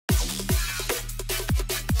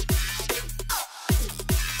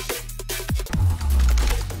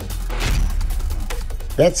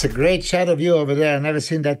That's a great shot of you over there. I've never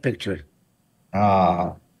seen that picture.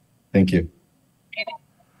 Ah, thank you.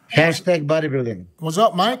 Hashtag bodybuilding. What's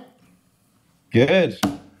up, Mike? Good.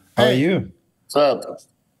 How are Hey. you? What's up?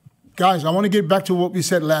 Guys, I want to get back to what we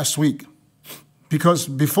said last week. Because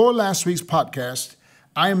before last week's podcast,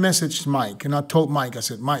 I messaged Mike and I told Mike, I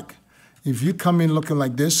said, Mike, if you come in looking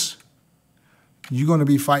like this, you're going to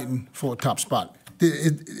be fighting for a top spot.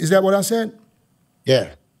 Is that what I said?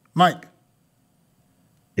 Yeah. Mike.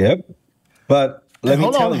 Yep. But let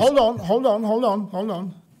me tell you. Hold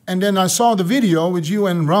on. And then I saw the video with you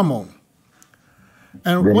and Ramon.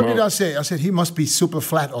 And what did I say? I said, he must be super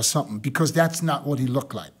flat or something because that's not what he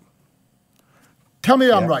looked like. Tell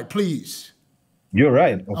me I'm right, please. You're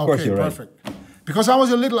right. Of course you're right. Perfect. Because I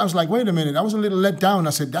was like, wait a minute. I was a little let down.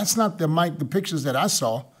 I said, that's not the Mike, the pictures that I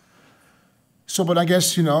saw. So, but I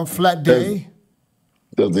guess, flat day.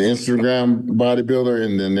 There's the Instagram bodybuilder,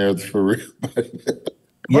 and then there's for real bodybuilder.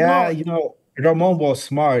 Yeah, Ramon was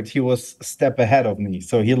smart. He was a step ahead of me,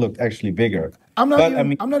 so he looked actually bigger. I'm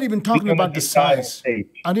not even talking about the size.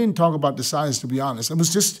 I didn't talk about the size, to be honest. It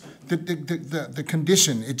was just the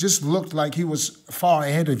condition. It just looked like he was far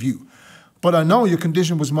ahead of you. But I know your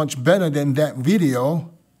condition was much better than that video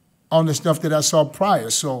on the stuff that I saw prior.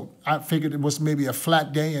 So I figured it was maybe a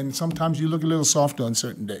flat day, and sometimes you look a little softer on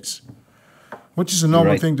certain days, which is a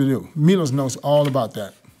normal thing to do. Milos knows all about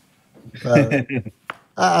that.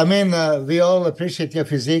 I mean, we all appreciate your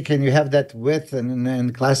physique, and you have that width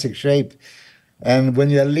and classic shape. And when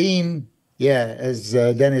you're lean, yeah, as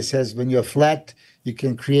Dennis says, when you're flat, you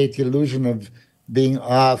can create the illusion of being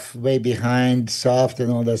off, way behind, soft,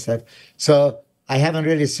 and all that stuff. So I haven't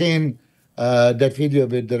really seen that video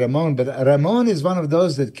with Ramon, but Ramon is one of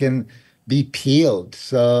those that can be peeled.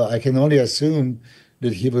 So I can only assume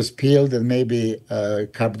that he was peeled and maybe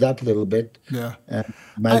carved up a little bit. Yeah.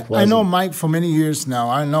 I know Mike for many years now.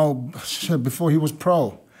 I know before he was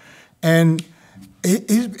pro. And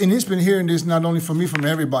he's been hearing this not only from me, from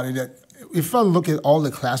everybody, that if I look at all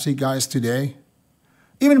the classic guys today,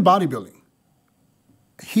 even bodybuilding,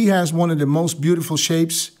 he has one of the most beautiful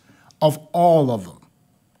shapes of all of them.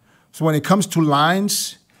 So when it comes to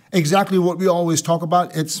lines, exactly what we always talk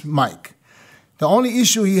about, it's Mike. The only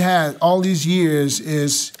issue he had all these years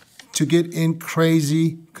is to get in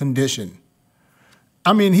crazy condition.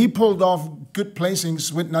 I mean, he pulled off good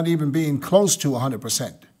placings with not even being close to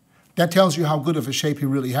 100%. That tells you how good of a shape he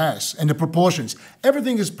really has, and the proportions.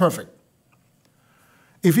 Everything is perfect.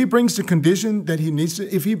 If he brings the condition that he needs to,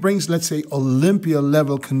 if he brings, let's say, Olympia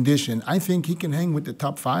level condition, I think he can hang with the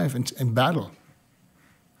top 5 and battle.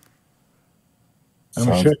 I'm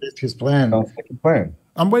sure that's his plan. Sounds like a plan.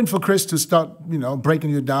 I'm waiting for Chris to start,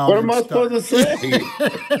 breaking you down. What am I supposed to say?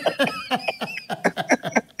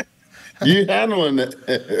 You handling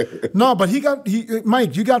it. No, but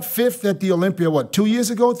Mike, you got 5th at the Olympia, what, 2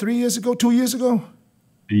 years ago, 3 years ago, 2 years ago?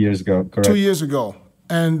 2 years ago, correct. 2 years ago.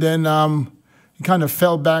 And then he kind of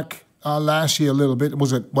fell back last year a little bit.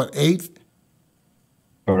 Was it, what, 8th?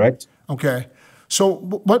 Correct. Okay. So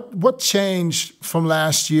what changed from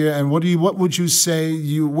last year, and what would you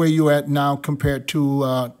say where you at now compared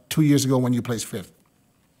to 2 years ago when you placed 5th?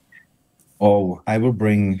 Oh, I will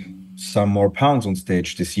bring some more pounds on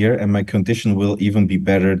stage this year, and my condition will even be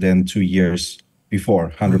better than 2 years before,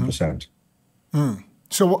 100%.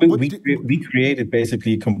 So we created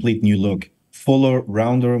basically a complete new look, fuller,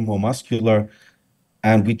 rounder, more muscular,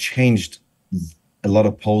 and we changed a lot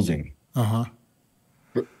of posing.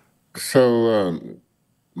 So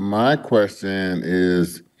my question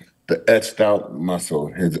is the etched out muscle.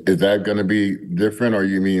 Is that going to be different, or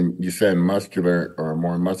you said muscular or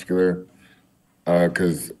more muscular?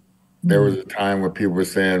 Because there was a time where people were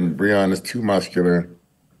saying BREON is too muscular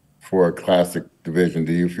for a classic division.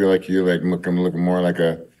 Do you feel like you're looking more like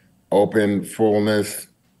a open fullness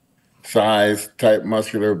size type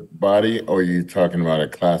muscular body, or are you talking about a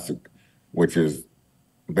classic, which is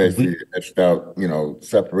basically etched out,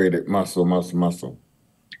 separated muscle?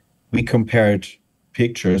 We compared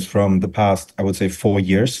pictures from the past, I would say 4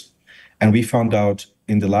 years, and we found out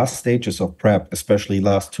in the last stages of prep, especially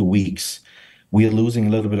last 2 weeks, we are losing a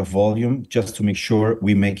little bit of volume just to make sure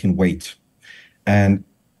we're making weight. And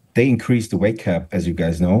they increased the weight cap, as you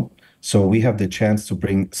guys know. So we have the chance to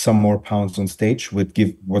bring some more pounds on stage, what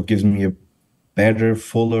gives me a better,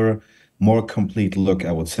 fuller, more complete look,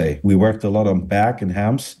 I would say. We worked a lot on back and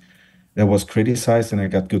hams. That was criticized, and I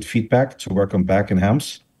got good feedback to work on back and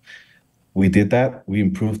hams. We did that. We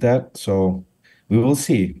improved that. So we will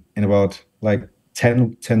see in about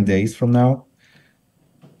 10 days from now.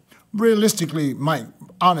 Realistically, Mike,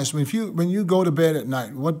 honest, when you go to bed at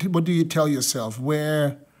night, what do you tell yourself?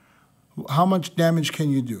 how much damage can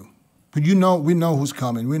you do? But we know who's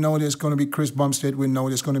coming. We know there's going to be Chris Bumstead. We know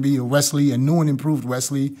there's going to be Wesley, a new and improved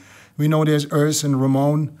Wesley. We know there's Urs and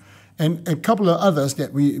Ramon, and a couple of others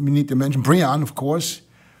that we need to mention. BREON, of course.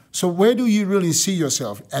 So where do you really see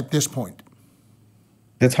yourself at this point?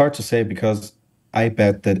 That's hard to say because I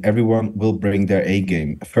bet that everyone will bring their A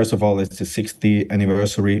game. First of all, it's the 60th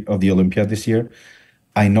anniversary of the Olympia this year.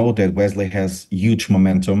 I know that Wesley has huge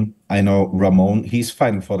momentum. I know Ramon, he's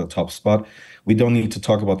fighting for the top spot. We don't need to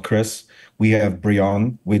talk about Chris. We have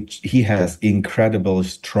BREON, which he has incredible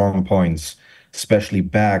strong points, especially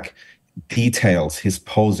back, details, his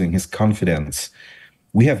posing, his confidence.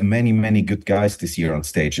 We have many, many good guys this year on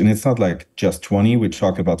stage. And it's not like just 20, we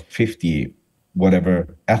talk about 50,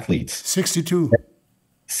 whatever, athletes. 62.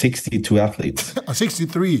 62 athletes.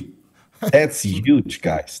 63. That's huge,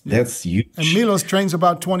 guys. That's huge. And Milos trains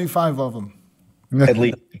about 25 of them. At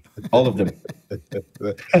least all of them.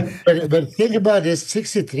 but think about this,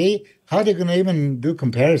 63, how are they going to even do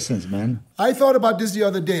comparisons, man? I thought about this the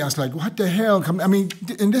other day. I was like, what the hell? I mean,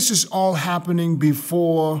 and this is all happening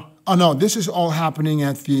before, oh no, this is all happening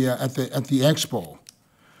at the expo.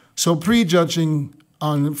 So prejudging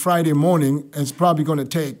on Friday morning is probably going to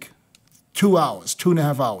take 2 hours,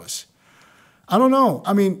 2.5 hours. I don't know.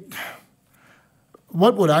 I mean,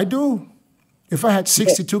 what would I do if I had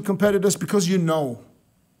 62 competitors? Because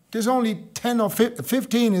there's only 10 or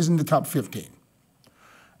 15 is in the top 15.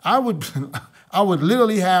 I would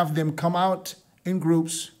literally have them come out in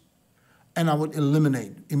groups, and I would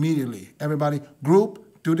eliminate immediately. Everybody,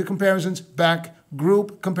 group, do the comparisons, back,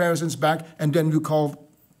 group, comparisons, back, and then you call,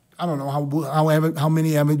 I don't know, how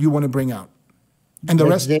many ever you want to bring out. And the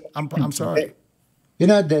rest, I'm sorry.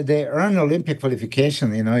 They earn Olympic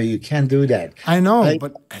qualification, you can't do that. I know,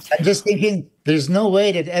 but I'm just thinking there's no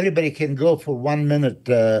way that everybody can go for 1 minute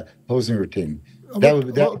posing routine.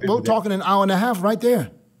 We're talking an hour and a half right there.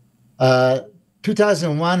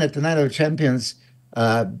 2001 at the Night of Champions,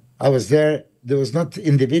 I was there. There was not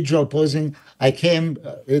individual posing. I came,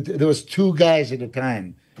 there was 2 guys at a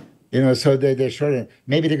time, so they're short.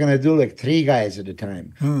 Maybe they're going to do like 3 guys at a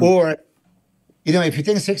time. Or, if you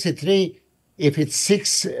think 63, if it's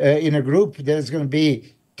 6 in a group, there's going to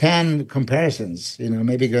be 10 comparisons.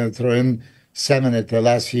 Maybe going to throw in 7 at the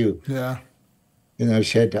last few. Yeah.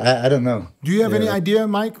 Shit. I don't know. Do you have any idea,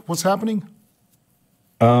 Mike, what's happening?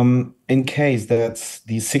 In case that's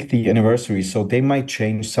the 60th anniversary, so they might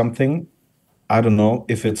change something. I don't know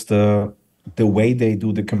if it's the way they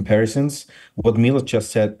do the comparisons. What Milos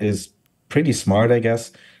just said is pretty smart, I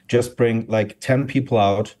guess. Just bring like 10 people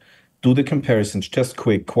out, do the comparisons, just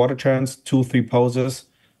quick, quarter turns, 2-3 poses,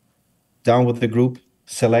 down with the group,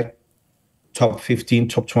 select top 15,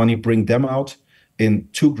 top 20, bring them out in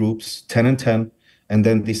 2 groups, 10 and 10, and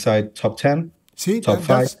then decide top 10. See,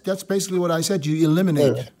 that's basically what I said. You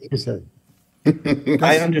eliminate.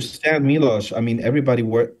 I understand, Milos. I mean, everybody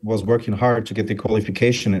was working hard to get the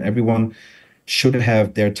qualification, and everyone should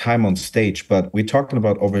have their time on stage. But we're talking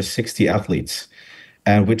about over 60 athletes,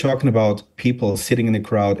 and we're talking about people sitting in the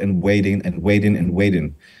crowd and waiting and waiting and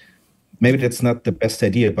waiting. Maybe that's not the best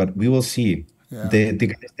idea, but we will see. Yeah. They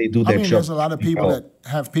do their job. There's a lot of people that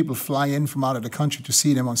have people fly in from out of the country to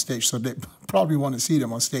see them on stage, so they probably want to see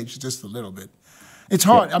them on stage just a little bit. It's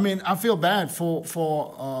hard. Yeah. I mean, I feel bad for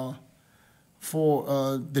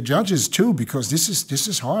the judges too, because this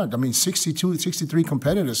is hard. I mean, 62, 63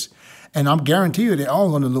 competitors, and I'm guarantee you they're all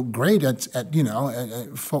going to look great they're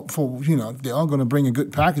all going to bring a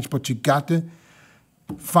good package, but you got to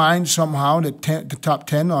find somehow the top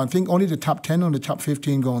 10, or I think only the top 10 or the top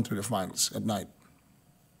 15 going through the finals at night.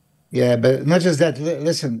 Yeah, but not just that.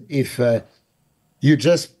 Listen, if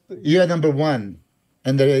you're number 1,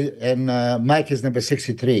 and Mike is number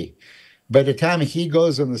 63, by the time he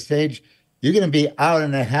goes on the stage, you're going to be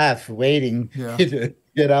 1.5 hours waiting to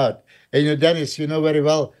get out. And Dennis, you know very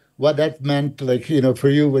well what that meant, like, for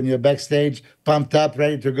you when you're backstage, pumped up,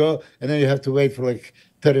 ready to go, and then you have to wait for like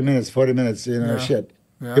 30 minutes, 40 minutes, shit.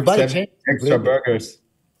 Yeah. Your body changes. Extra burgers.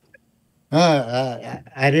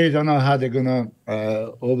 I really don't know how they're going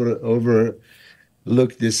to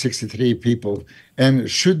overlook these 63 people. And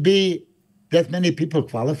should be that many people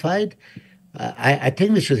qualified? I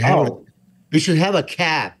think we should have a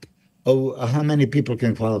cap of how many people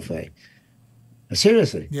can qualify.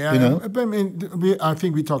 Seriously. Yeah. I mean, I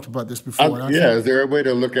think we talked about this before. Is there a way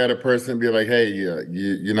to look at a person and be like, hey,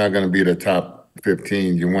 you're not going to be the top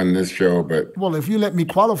 15. You won this show, but... Well, if you let me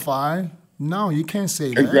qualify... No, you can't say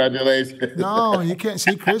that. Congratulations. No, you can't.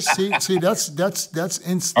 See, Chris, see, that's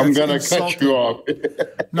I'm going to cut you off.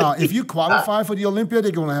 No, if you qualify for the Olympia,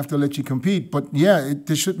 they're going to have to let you compete. But yeah,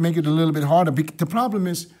 they should make it a little bit harder. The problem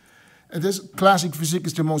is, This classic physique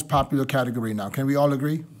is the most popular category now. Can we all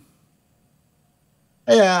agree?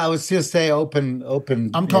 Yeah, I would still say open.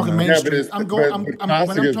 I'm talking mainstream.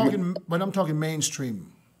 When I'm talking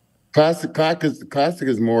mainstream. Classic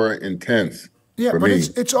is more intense. Yeah, for but me.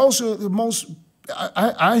 it's also the most.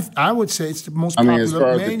 I would say it's the most I mean, popular as far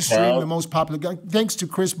as the mainstream, crowd- the most popular. Thanks to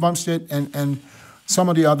Chris Bumstead and some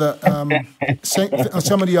of the other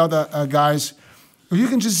guys. You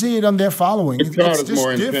can just see it on their following. The crowd It's is just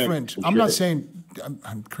more intense, different. for I'm not sure. saying,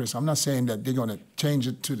 Chris. I'm not saying that they're going to change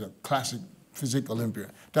it to the classic physique Olympia.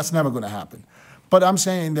 That's never going to happen. But I'm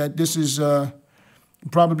saying that this is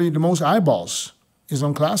probably the most eyeballs is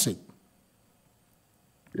on classic.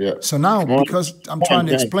 Yeah. So now, More- because I'm more trying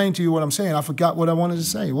to intense. explain to you what I'm saying, I forgot what I wanted to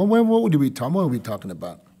say. What were we talking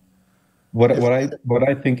about? What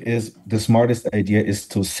I think is the smartest idea is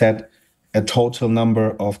to set a total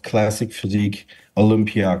number of classic physique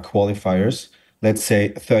Olympia qualifiers, let's say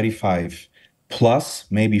 35 plus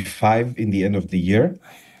maybe 5 in the end of the year.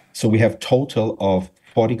 So we have total of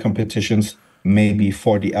 40 competitions, maybe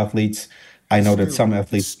 40 athletes. I know that some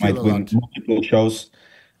athletes still might a win lot. multiple shows.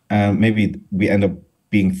 Maybe we end up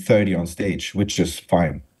being 30 on stage, which is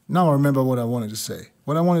fine. Now I remember what I wanted to say.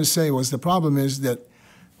 What I wanted to say was the problem is that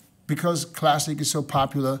because classic is so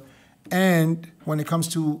popular, and when it comes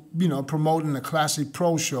to promoting a classic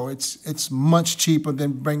pro show, it's much cheaper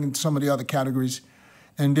than bringing some of the other categories,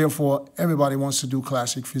 and therefore everybody wants to do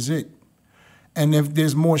classic physique. And if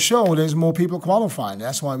there's more show, there's more people qualifying.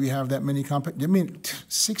 That's why we have that many I mean,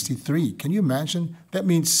 63. Can you imagine? That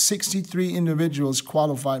means 63 individuals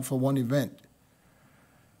qualified for one event.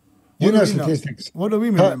 You What do know we know? statistics. What do we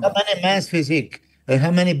How remember? many men's physique and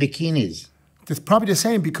how many bikinis? It's probably the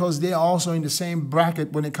same because they're also in the same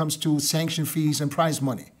bracket when it comes to sanction fees and prize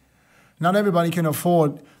money. Not everybody can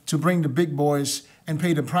afford to bring the big boys and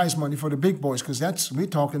pay the prize money for the big boys because we're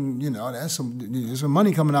talking, there's some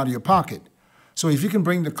money coming out of your pocket. So if you can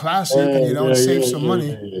bring the classic and save some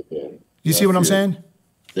money, you see what I'm saying?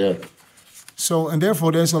 Yeah. So, and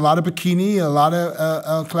therefore there's a lot of bikini, a lot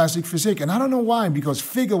of classic physique. And I don't know why, because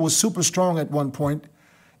figure was super strong at one point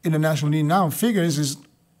in the national league. Now figure is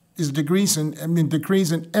decreasing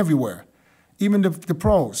everywhere, even the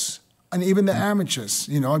pros and even the amateurs.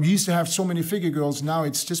 I used to have so many figure girls. Now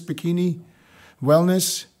it's just bikini,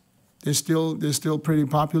 wellness. They're still pretty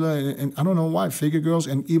popular, and I don't know why figure girls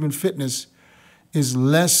and even fitness is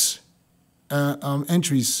less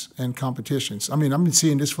entries and competitions. I mean, I've been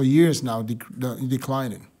seeing this for years now,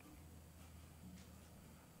 declining.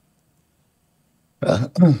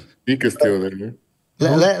 Physique is still there.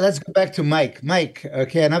 Let's go back to Mike. Mike,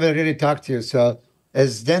 okay, I never really talked to you. So,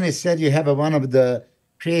 as Dennis said, you have one of the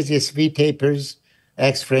craziest V-tapers,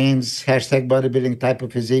 X-frames, hashtag bodybuilding type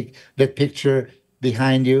of physique. That picture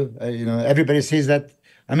behind you, everybody sees that.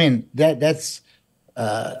 I mean, that's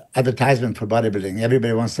advertisement for bodybuilding.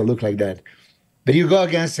 Everybody wants to look like that. But you go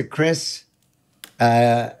against a Chris,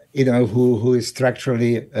 who is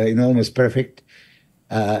structurally almost perfect.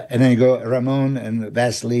 And then you go Ramon and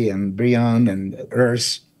Vasily and BREON and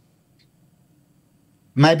Urs.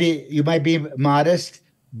 You might be modest,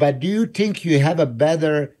 but do you think you have a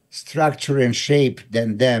better structure and shape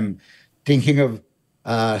than them? Thinking of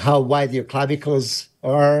how wide your clavicles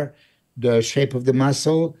are, the shape of the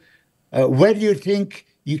muscle. Where do you think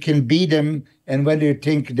you can beat them, and when do you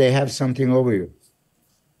think they have something over you?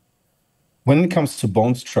 When it comes to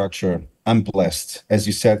bone structure, I'm blessed. As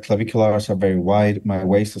you said, claviculars are very wide. My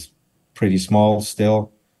waist is pretty small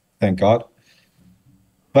still, thank God.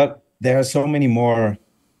 But there are so many more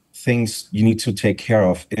things you need to take care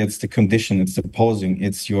of. It's the condition, it's the posing,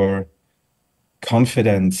 it's your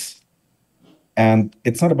confidence. And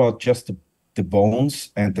it's not about just the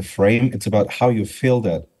bones and the frame, it's about how you feel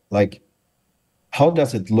that. Like, how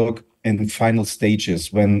does it look in final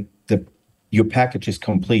stages when your package is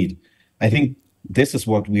complete? I think this is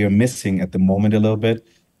what we are missing at the moment a little bit.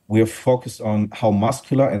 We are focused on how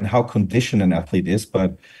muscular and how conditioned an athlete is,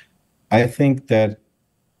 but I think that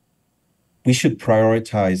we should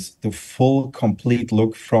prioritize the full, complete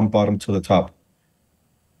look from bottom to the top.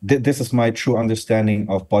 This is my true understanding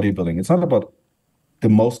of bodybuilding. It's not about the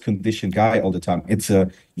most conditioned guy all the time. It's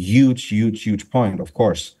a huge, huge, huge point, of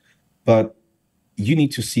course, but you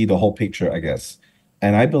need to see the whole picture, I guess.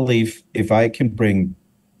 And I believe if I can bring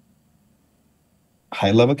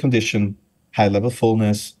high-level condition, high-level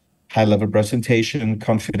fullness, high-level presentation,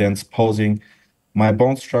 confidence, posing, my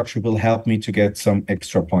bone structure will help me to get some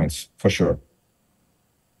extra points, for sure.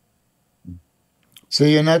 So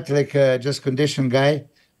you're not like just conditioned guy,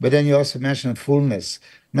 but then you also mentioned fullness.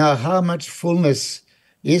 Now, how much fullness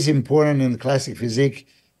is important in classic physique,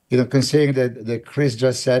 considering that Chris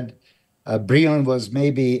just said BREON was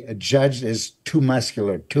maybe judged as too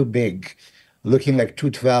muscular, too big, looking like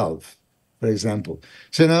 212, for example.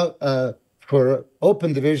 So now for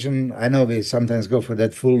open division, I know we sometimes go for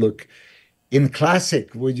that full look. In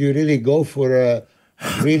classic, would you really go for a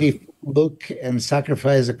really full look and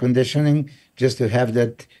sacrifice the conditioning just to have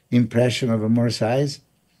that impression of a more size?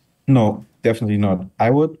 No, definitely not. I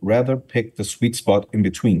would rather pick the sweet spot in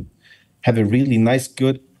between. Have a really nice,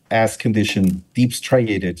 good ass condition, deep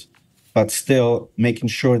striated, but still making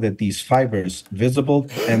sure that these fibers visible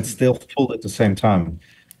and still full at the same time.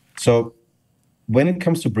 So when it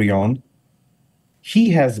comes to BREON,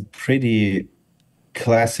 he has a pretty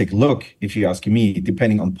classic look, if you ask me,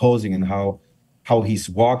 depending on posing and how he's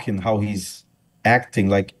walking, how he's acting.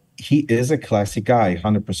 Like, he is a classic guy,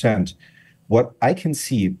 100%. What I can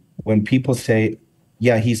see when people say,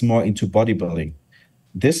 yeah, he's more into bodybuilding,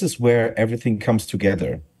 this is where everything comes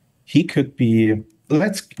together. He could be,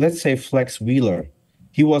 let's say Flex Wheeler.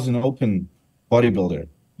 He was an open bodybuilder,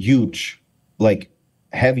 huge, like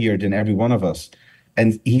heavier than every one of us.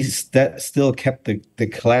 And he's still kept the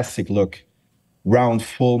classic look, round,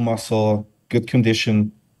 full muscle, good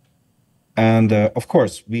condition. And of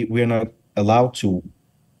course, we're not allowed to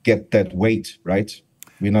get that weight, right?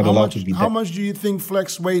 We're not allowed to be How much do you think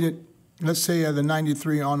Flex weighted, let's say at the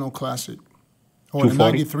 93 Arnold Classic or the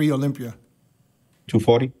 240? 93 Olympia?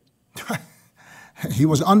 240? He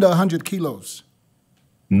was under 100 kilos.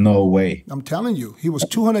 No way. I'm telling you, he was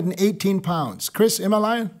 218 pounds. Chris, am I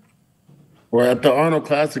lying? Well, at the Arnold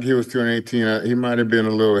Classic, he was 218. He might have been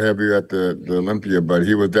a little heavier at the Olympia, but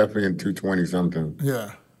he was definitely in 220 something.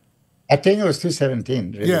 Yeah. I think it was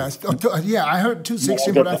 217. Really. Yeah, yeah, I heard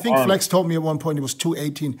 216, but I think Flex told me at one point it was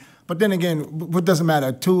 218. But then again, what doesn't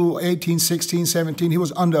matter? 218, 16, 17, he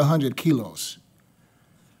was under 100 kilos.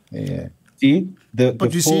 Yeah. See, the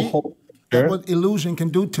But you full see, whole what illusion can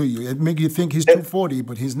do to you. It makes you think he's 240,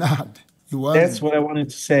 but he's not. He wasn't. That's what I wanted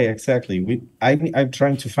to say, exactly. I'm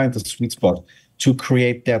trying to find the sweet spot to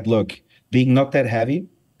create that look, being not that heavy,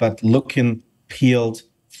 but looking peeled,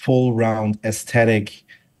 full round, aesthetic,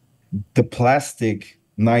 the plastic,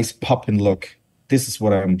 nice popping look. This is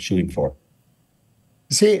what I'm shooting for.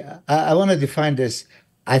 See, I want to define this.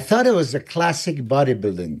 I thought it was a classic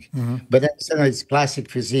bodybuilding, but then suddenly it's classic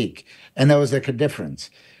physique, and there was like a difference.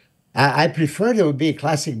 I preferred it would be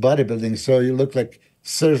classic bodybuilding, so you look like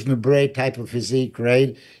Serge Nubret type of physique,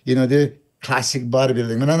 right? You know, the classic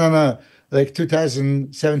bodybuilding. No. Like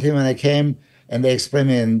 2017 when I came, and they explained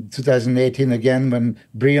me in 2018 again when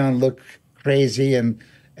BREON looked crazy and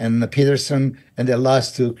Peterson, and they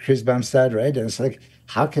lost to Chris Bumstead, right? And it's like,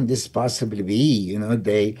 how can this possibly be? You know,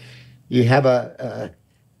 you have a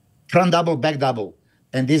front double, back double,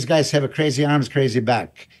 and these guys have a crazy arms, crazy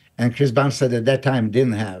back, and Chris Bumstead at that time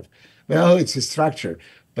didn't have. Well, it's a structure,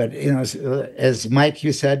 but you know, as Mike,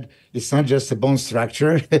 you said, it's not just a bone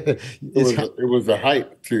structure. It was the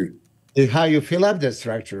height too. It's how you fill up the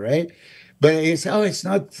structure, right? But it's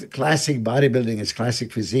not classic bodybuilding; it's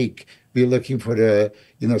classic physique. We're looking for the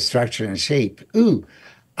structure and shape. Ooh,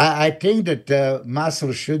 I think that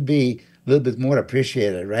muscle should be a little bit more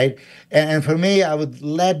appreciated, right? And for me, I would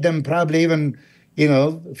let them probably even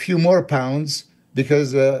a few more pounds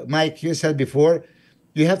because Mike, you said before,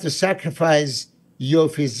 you have to sacrifice your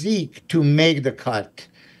physique to make the cut,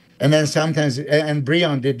 and then sometimes and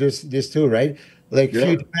BREON did this too, right? Like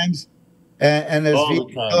few times, and as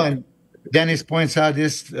and Dennis points out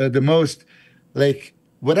this the most, like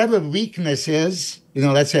whatever weakness is,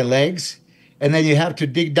 let's say legs, and then you have to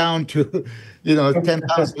dig down to 10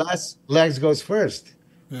 pounds less, legs goes first.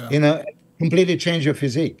 Yeah. Completely change your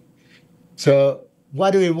physique. So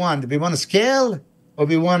what do we want? Do we want to scale or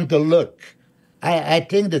we want to look? I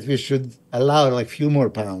think that we should allow like a few more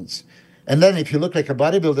pounds. And then if you look like a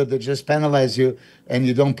bodybuilder that just penalize you and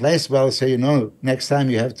you don't place well, say, next time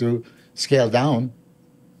you have to scale down.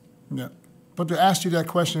 Yeah. But to ask you that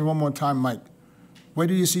question one more time, Mike, where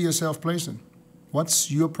do you see yourself placing? What's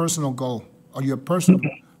your personal goal? Or your personal,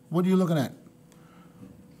 what are you looking at?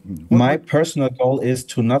 My personal goal is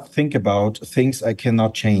to not think about things I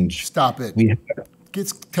cannot change. Stop it.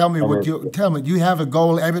 Tell me you have a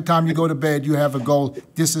goal. Every time you go to bed, you have a goal.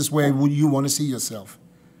 This is where you want to see yourself.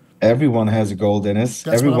 Everyone has a goal, Dennis.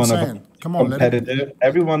 That's what I'm saying. Come on, competitive.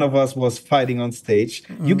 Every one of us was fighting on stage.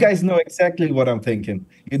 You guys know exactly what I'm thinking.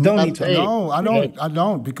 You don't need to. No, I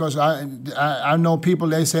don't, because I know people.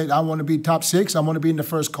 They say I want to be top 6. I want to be in the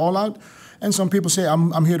first call out, and some people say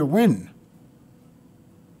I'm here to win.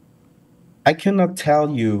 I cannot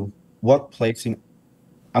tell you what placing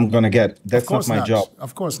I'm gonna get. That's not my job.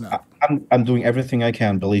 Of course not. I'm doing everything I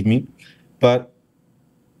can, believe me. But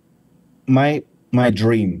my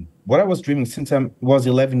dream what I was dreaming since I was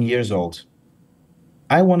 11 years old.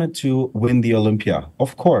 I wanted to win the Olympia,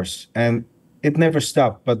 of course, and it never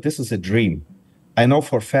stopped, but this is a dream. I know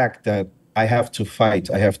for a fact that I have to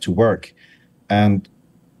fight, I have to work, and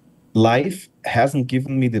life hasn't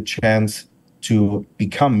given me the chance to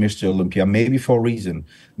become Mr. Olympia, maybe for a reason.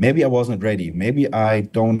 Maybe I wasn't ready. Maybe I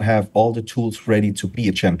don't have all the tools ready to be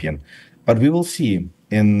a champion. But we will see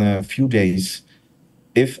in a few days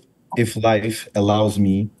if life allows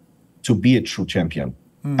me to be a true champion.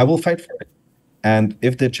 I will fight for it. And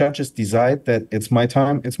if the judges decide that it's my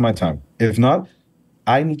time, it's my time. If not,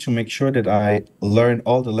 I need to make sure that I learn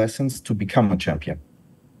all the lessons to become a champion.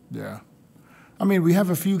 Yeah. I mean, we have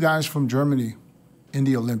a few guys from Germany in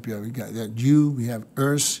the Olympia. We got that you, we have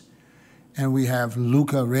Urs, and we have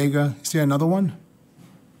Luca Rega. Is there another one?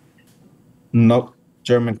 Not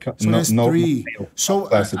German. So that's three. So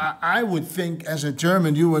classic. I would think, as a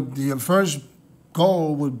German, your first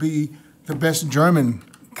goal would be the best German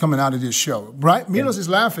coming out of this show, right? Milos is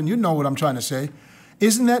laughing. You know what I'm trying to say.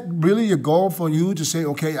 Isn't that really your goal for you to say,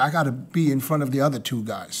 okay, I got to be in front of the other two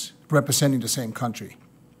guys representing the same country?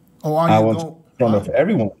 Or are you in front of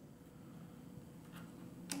everyone.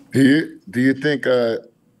 Do you think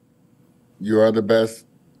you are the best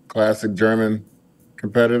classic German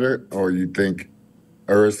competitor, or you think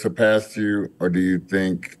Urs surpassed you, or do you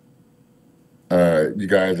think you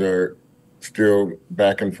guys are still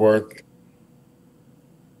back and forth?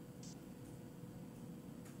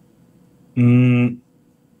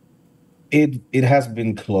 It has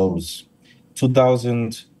been close.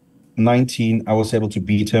 2019, I was able to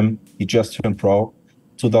beat him. He just turned pro.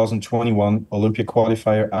 2021 Olympia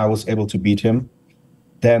qualifier, I was able to beat him.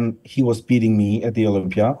 Then he was beating me at the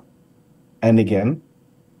Olympia, and again.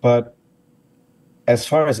 But as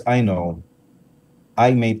far as I know,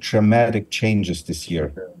 I made dramatic changes this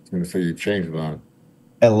year. I was going to say you changed a lot.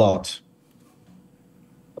 A lot.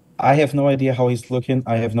 I have no idea how he's looking.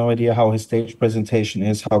 I have no idea how his stage presentation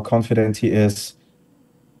is, how confident he is.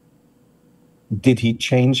 Did he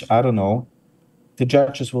change? I don't know. The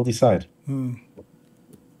judges will decide.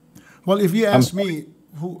 Well, if you ask me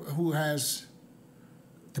who has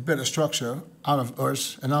the better structure out of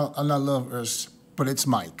Urs, and I love Urs, but it's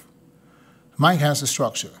Mike. Mike has the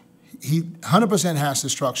structure. He 100% has the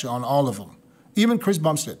structure on all of them. Even Chris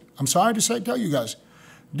Bumstead. I'm sorry to tell you guys.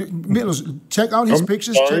 Milos, check out his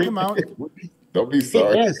pictures. Check him out. Don't be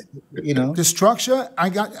sorry. Yes, you know. The structure, I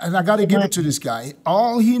got to give it to this guy.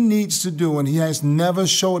 All he needs to do, and he has never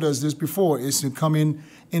showed us this before, is to come in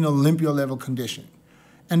Olympia level condition.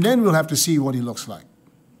 And then we'll have to see what he looks like.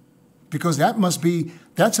 Because that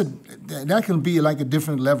can be like a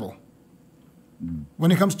different level.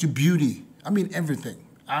 When it comes to beauty, I mean everything.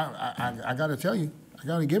 I got to tell you, I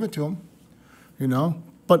got to give it to him, you know.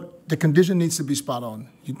 But the condition needs to be spot on.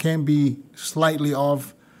 You can't be slightly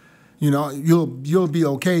off. You know, you'll be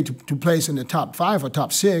okay to place in the top 5 or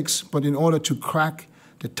top 6, but in order to crack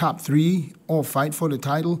the top 3 or fight for the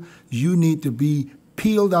title, you need to be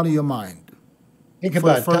peeled out of your mind. Think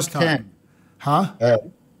about top 10. Huh?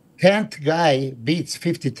 10th guy beats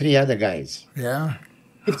 53 other guys. Yeah.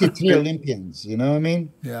 53 Olympians, you know what I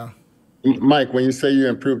mean? Yeah. Mike, when you say you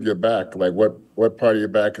improved your back, like what part of your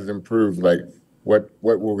back has improved? Like what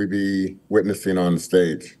will we be witnessing on the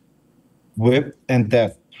stage? Width and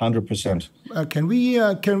depth, 100%. Can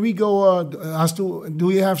we go,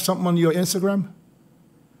 do you have something on your Instagram?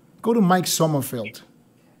 Go to Mike Sommerfeld.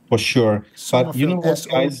 For sure. But you know what,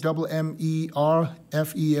 guys? Sommerfeld.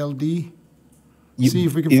 See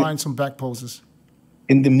if we can find some back poses.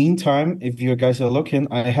 In the meantime, if you guys are looking,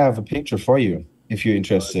 I have a picture for you, if you're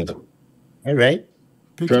interested. All right.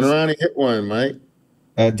 Pictures. Turn around and hit one, Mike.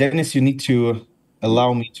 Dennis, you need to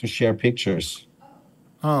allow me to share pictures.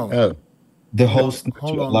 Oh. The host needs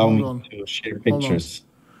Hold to on, allow hold me on. to share pictures.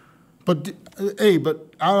 But hey,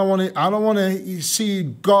 I don't want to see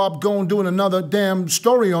Gob going doing another damn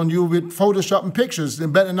story on you with photoshopping pictures.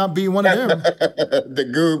 It better not be one of them. The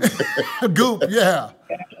goop. Goop, yeah.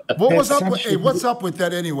 What's up with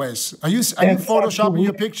that, anyways? Are you photoshopping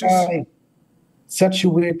your pictures? Such a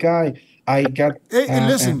weird guy. I got. Hey,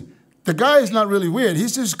 listen, the guy is not really weird.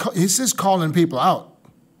 He's just calling people out.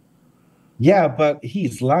 Yeah, but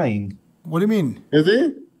he's lying. What do you mean? Is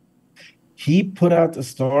he? He put out a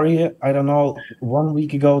story, I don't know, 1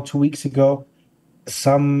 week ago, 2 weeks ago,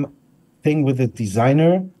 some thing with a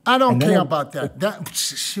designer. I don't care about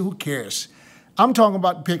that. Who cares? I'm talking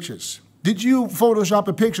about pictures. Did you Photoshop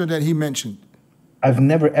a picture that he mentioned? I've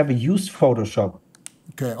never ever used Photoshop.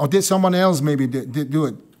 Okay, or did someone else maybe did do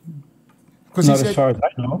it? Not as far as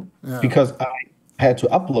I know, because I had to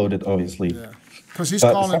upload it, obviously. Yeah, because he's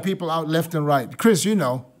calling people out left and right. Chris, you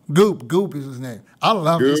know. Goop is his name. I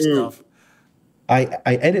love this Goop. stuff. I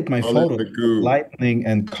edit my Call it photos the with goo. lightning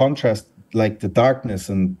and contrast, like the darkness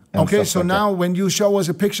and Okay, stuff so like now when you show us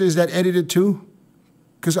a picture, is that edited too?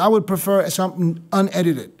 Because I would prefer something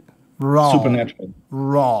unedited, raw, supernatural.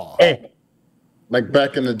 raw. Hey, Like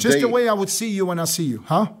back in the Just day. the way I would see you when I see you,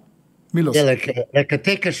 huh? Milos. yeah, like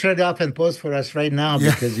take a shirt off and pose for us right now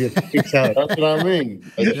Yeah. because you freaks out. That's what I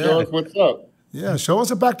mean. Like, show us what's up. Yeah, show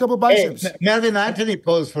us a backed up of Hey, biceps. Melvin Anthony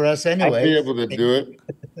posed for us I'd be anyway. able to do it.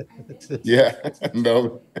 Yeah.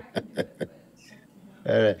 No.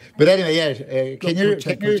 All right. But anyway, yeah. Can Go you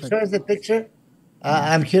check, can go you check. show us the picture?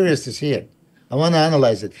 I'm curious to see it. I want to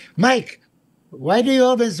analyze it. Mike, why do you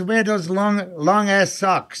always wear those long ass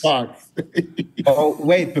socks? Fox. Oh,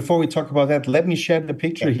 wait, before we talk about that, let me share the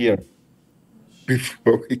picture here.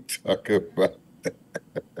 Before we talk about that.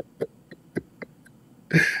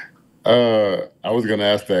 I was going to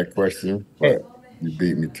ask that question, but you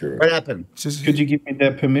beat me to What it. happened? Just, Could you give me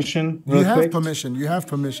the permission real you have quick? permission. You have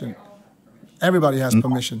permission. Everybody has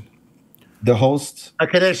permission. The host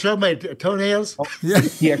Can I show my toenails? Yeah,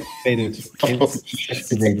 deactivated. It's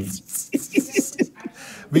deactivated.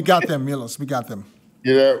 we got them, Milos. We got them.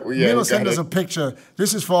 Yeah, yeah. Milos we sent got us a it. picture.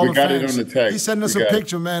 This is for all We the got it fans. on the text. He sent us We a got it.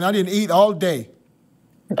 picture, man. I didn't eat all day.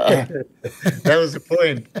 That was the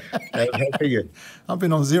point. I figured. I've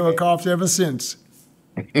been on zero carbs ever since.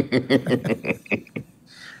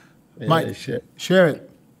 Mike, Yeah, shit. share it.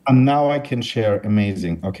 And now I can share.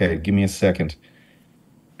 Amazing. Okay, give me a second.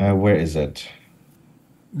 Where is it?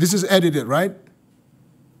 This is edited, right?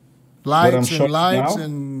 I'm Lights showing and lights now?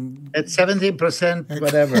 and It's 17%,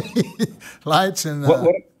 whatever. lights and.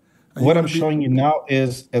 What I'm showing you now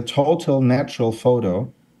is a total natural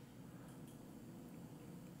photo.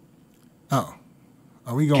 Oh,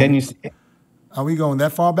 are we going? Can you see it? Are we going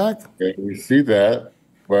that far back? Okay, we see that.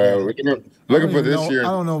 But we're looking for this year. I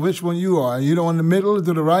don't know which one you are. You the one in the middle,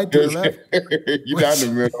 to the right, to the left? You down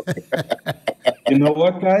the middle. You know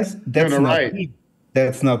what, guys? That's the not right. me.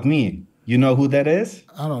 That's not me. You know who that is?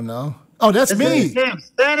 I don't know. Oh, that's me.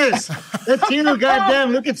 Dennis, that's you,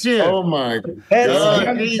 goddamn. Look at you. Oh my That's Oh,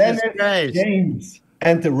 God. Jesus Christ. James.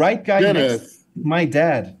 And the right guy Dennis. next to my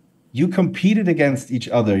dad. You competed against each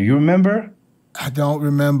other. You remember? I don't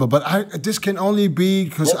remember, but this can only be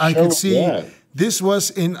because What I show could was see that? this was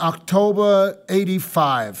in October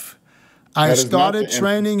 85. I That is not started the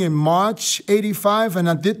training in March 85, and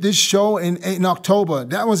I did this show in October.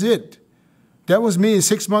 That was it. That was me in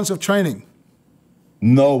 6 months of training.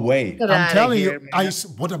 No way. Get I'm outta telling here, you, man.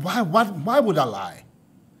 why would I lie?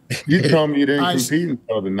 You told me you didn't I- compete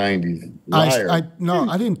until the 90s. Liar. No,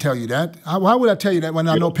 I didn't tell you that. Why would I tell you that when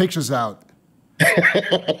I know pictures out?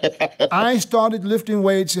 I started lifting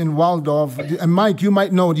weights in Waldorf, and Mike, you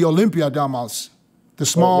might know the Olympia damals. The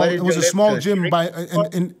small, what did it was you a small lift, gym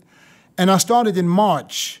the and I started in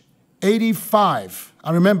March '85.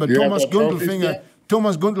 I remember You have Thomas the trophies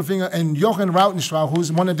Gundelfinger, yet? and Jochen Rautenstrau,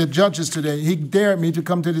 who's one of the judges today. He dared me to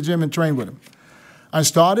come to the gym and train with him. I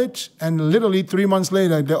started, and literally 3 months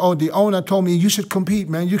later, the owner told me, "You should compete,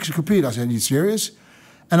 man. You should compete." I said, "Are you serious?"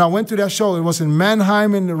 And I went to that show. It was in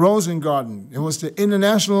Mannheim in the Rosengarten. It was the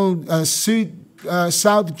international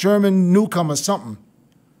South German newcomer something.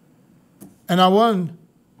 And I won.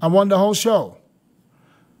 I won the whole show.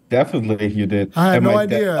 Definitely you did. I had And no my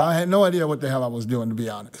dad- idea. I had no idea what the hell I was doing, to be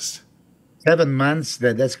honest. 7 months,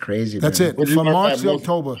 that's crazy. That's man. it. Where'd you From learn March that to most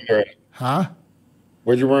October. muscular? Huh?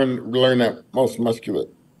 Where'd you learn that most muscular?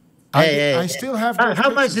 I still have those How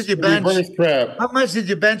much pictures. did you bench? Reverse crab. How much did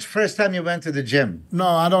you bench first time you went to the gym? No,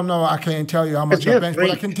 I don't know. I can't tell you how much you're I a benched, but I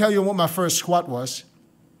freak. can tell you what my first squat was.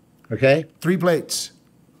 Okay. 3 plates.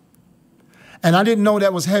 And I didn't know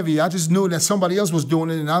that was heavy. I just knew that somebody else was doing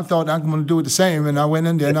it, and I thought I'm going to do it the same. And I went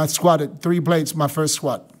in there and I squatted 3 plates, my first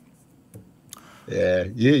squat. Yeah,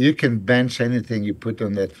 you can bench anything you put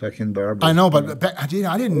on that fucking barbell. I know, but I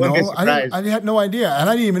didn't Wouldn't be know. surprised. I had no idea. And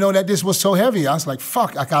I didn't even know that this was so heavy. I was like,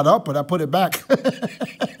 fuck, I got up, but I put it back.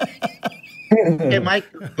 Hey, Mike,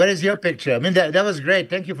 what is your picture? I mean, that was great.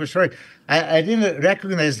 Thank you for sharing. I didn't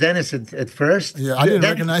recognize Dennis at first. Yeah, I didn't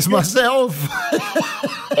Dennis- recognize myself.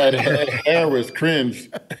 That hair was cringe.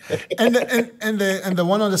 and the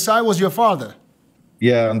one on the side was your father.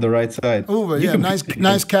 Yeah, on the right side. Uwe, You yeah, can nice pick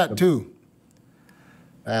nice it. cat too.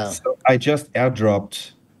 Wow. So I just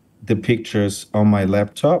airdropped the pictures on my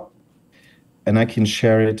laptop, and I can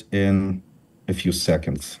share it in a few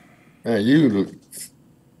seconds. Man, you look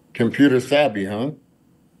computer savvy, huh?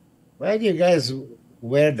 Why do you guys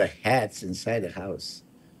wear the hats inside the house?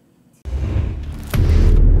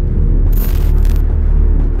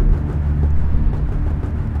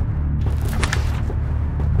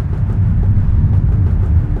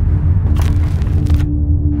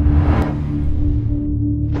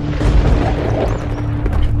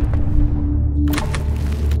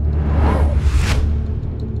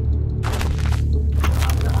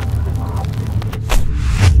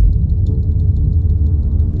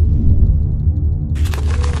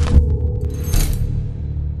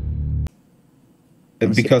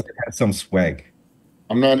 because it has some swag.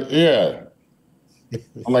 I'm not, yeah.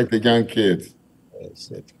 I like the young kids.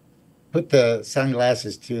 Put the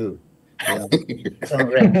sunglasses too. Yeah.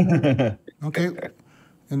 Right. Okay.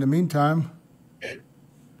 In the meantime,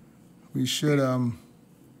 we should hold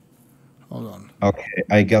on. Okay,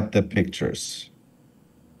 I got the pictures.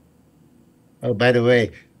 Oh, by the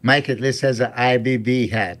way, Mike at least has an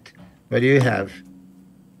IBB hat. What do you have?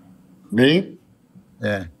 Me?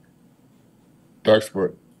 Yeah. Dark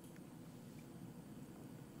sport.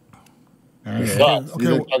 Okay. Socks. Okay. You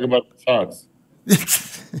didn't talk about the socks.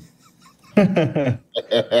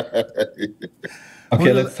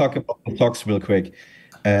 Okay, let's talk about the socks real quick.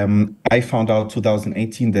 I found out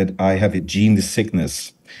 2018 that I have a gene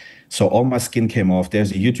sickness. So all my skin came off.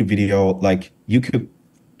 There's a YouTube video, like you could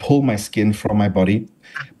pull my skin from my body.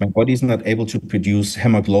 My body is not able to produce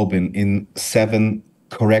hemoglobin in 7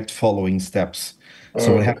 correct following steps.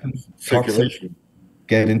 So what happens? Toxins Circulation.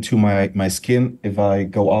 get into my skin. If I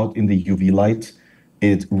go out in the UV light,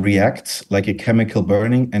 it reacts like a chemical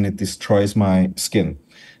burning and it destroys my skin.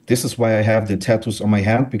 This is why I have the tattoos on my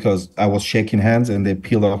hand, because I was shaking hands and they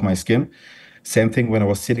peeled off my skin. Same thing when I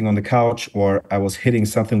was sitting on the couch or I was hitting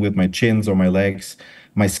something with my chins or my legs.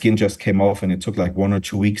 My skin just came off and it took like 1 or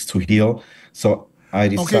 2 weeks to heal. So I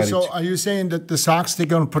decided. Okay, so are you saying that the socks, they're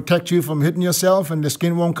going to protect you from hitting yourself and the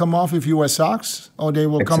skin won't come off if you wear socks? Or they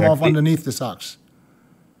will come off Exactly. underneath the socks?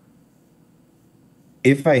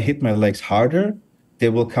 If I hit my legs harder, they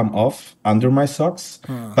will come off under my socks,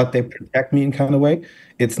 but they protect me in kind of way.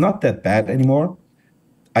 It's not that bad anymore.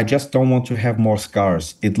 I just don't want to have more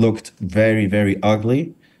scars. It looked very, very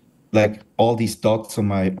ugly. Like all these dots on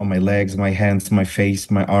my legs, my hands, my face,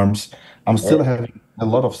 my arms. I'm still having a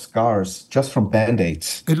lot of scars just from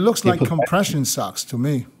Band-Aids. It looks They like put- compression socks to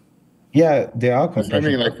me. Yeah, they are I compression.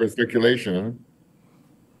 mean, like for circulation.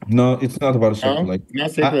 No, it's not about a Huh? circle. Like,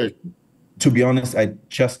 Not circulation. to be honest, I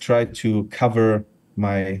just tried to cover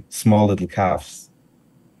my small little calves.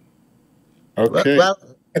 Okay.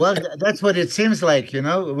 Well, that's what it seems like, you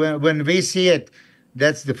know. When we see it,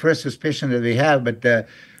 that's the first suspicion that we have. But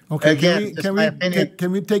Okay, again, just my opinion.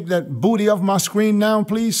 can we take that booty off my screen now,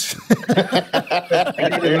 please? Because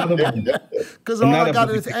all I Another got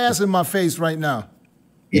booty is ass in my face right now.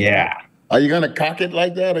 Yeah. Are you gonna cock it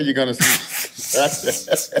like that, or are you gonna?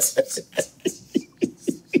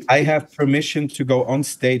 I have permission to go on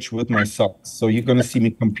stage with my socks. So you're going to see me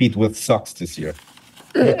compete with socks this year.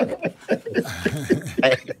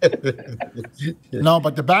 No,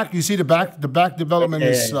 but the back, you see the back development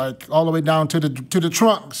is like all the way down to the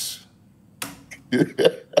trunks.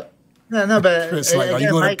 No, but It's like, are you again,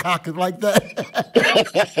 going to Mike, cock it like that?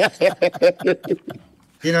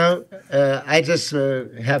 you know, I just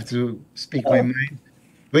have to speak my mind.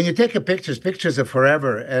 When you take pictures are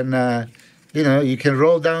forever, and you know, you can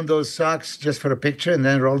roll down those socks just for a picture and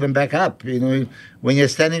then roll them back up. You know, when you're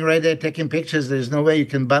standing right there taking pictures, there's no way you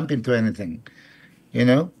can bump into anything. You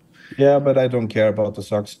know. Yeah, but I don't care about the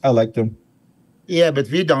socks. I like them. Yeah, but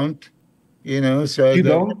we don't. You know, so You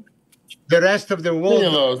don't? the rest of the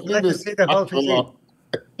world Leave let us see the whole physique.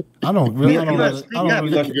 I don't really, Yeah, That's a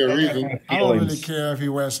good reason. I don't really care if he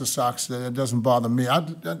wears the socks. It doesn't bother me. I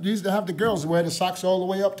used to have the girls wear the socks all the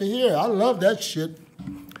way up to here. I love that shit.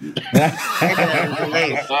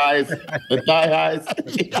 Highs, the thigh highs.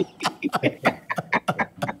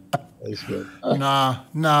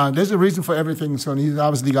 Nah. There's a reason for everything. So he's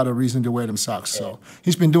obviously got a reason to wear them socks. So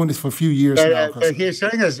he's been doing this for a few years now. But he's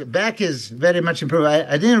showing us back is very much improved.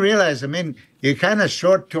 I didn't realize. I mean, you're kind of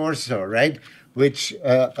short torso, right? Which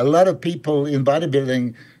a lot of people in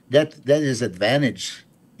bodybuilding, that is advantage.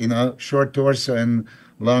 You know, short torso and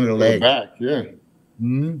longer For the legs. back, yeah.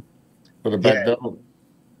 For the back Yeah. double.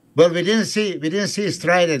 Well, we didn't see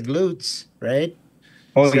striated glutes, right?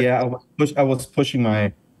 Oh, So- yeah. I was pushing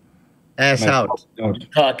my Ass out.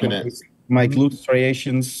 Cocking it. My glute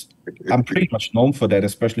striations. I'm pretty much known for that,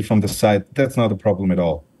 especially from the side. That's not a problem at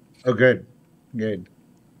all. Oh, good. All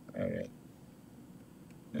right.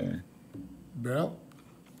 Bro,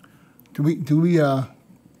 do we?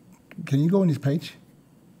 Can you go on his page?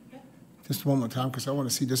 Just one more time, because I want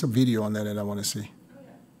to see. There's a video on that I want to see.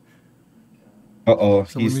 Uh-oh,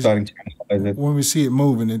 So he's when we- starting to analyze it. When we see it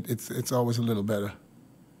moving, it's always a little better.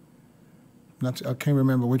 I can't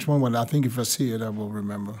remember which one, but I think if I see it, I will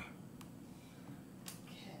remember.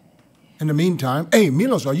 In the meantime, hey,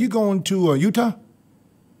 Milos, are you going to Utah?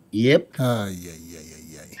 Yep. Yeah.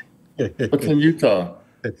 What's in Utah?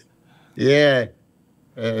 Yeah.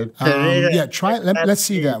 Pereira- Yeah, try. Let's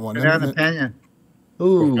see that one. Pereira Peña. What's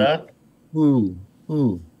Ooh, that?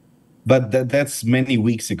 ooh. But that's many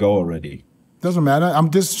weeks ago already. Doesn't matter. I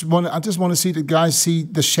just want to see the guys see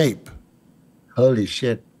the shape. Holy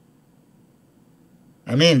shit.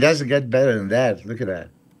 I mean, it doesn't get better than that. Look at that.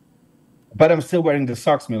 But I'm still wearing the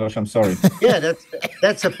socks, Milos. I'm sorry. Yeah,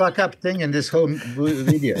 that's a fuck up thing in this whole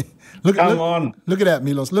video. Come on. Look at that,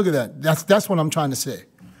 Milos. Look at that. That's what I'm trying to say.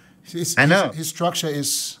 I know. His structure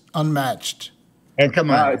is unmatched. And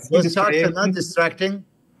come on, it's those socks are not distracting.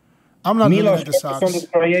 I'm not looking Milos, at the focus socks. on the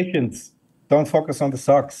striations. Don't focus on the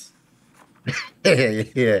socks.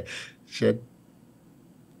 Yeah, shit.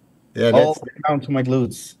 Yeah, All that's. the way down to my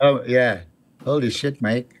glutes. Oh yeah, holy shit,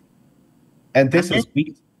 Mike. And this is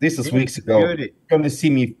weeks ago. Beauty. You're gonna see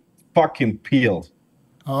me fucking peeled.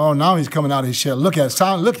 Oh, now he's coming out of his shell. Look at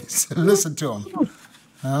it. Listen to him.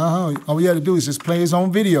 All we had to do is just play his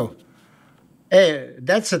own video. Hey,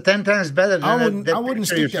 that's 10 times better than I wouldn't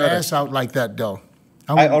stick the ass out like that, though.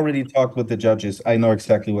 I already talked with the judges. I know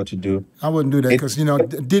exactly what to do. I wouldn't do that because,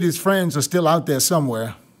 Diddy's friends are still out there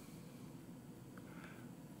somewhere.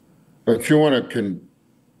 But you want to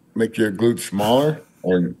make your glutes smaller,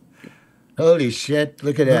 or Holy shit!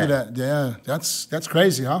 Look at that. Look at that. Yeah, that's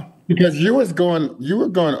crazy, huh? because you were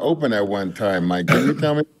going open at one time, Mike. Didn't you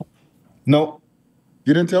tell me? No,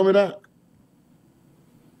 You didn't tell me that?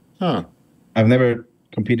 Huh. I've never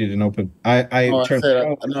competed in open. I I turned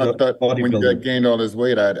thought when you bodybuilding. gained all this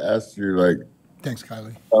weight, I'd asked you, like, Thanks,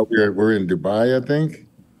 Kylie. we're in Dubai, I think.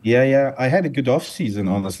 Yeah. I had a good off season,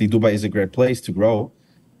 honestly. Dubai is a great place to grow.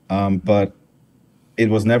 But it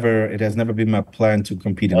has never been my plan to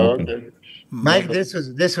compete in open. Okay. Mike, this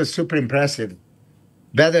was super impressive.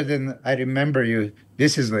 Better than I remember you.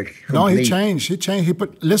 This is like complete. No, he changed.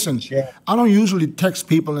 Listen, Yeah. I don't usually text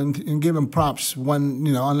people and give them props when,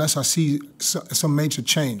 unless I see some major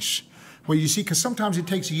change. Well, you see, because sometimes it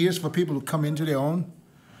takes years for people to come into their own.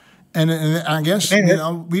 And I guess,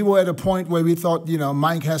 we were at a point where we thought,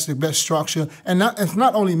 Mike has the best structure. And it's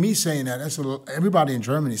not only me saying that. Everybody in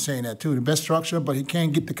Germany is saying that, too. The best structure, but he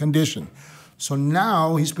can't get the condition. So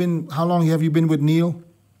now how long have you been with Neil?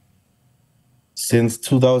 Since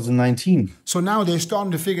 2019. So now they're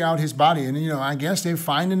starting to figure out his body. And, I guess they're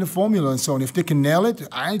finding the formula and so on. If they can nail it,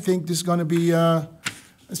 I think this is going to be a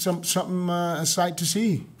sight to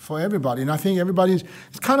see for everybody. And I think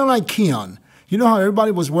it's kind of like Keon. You know how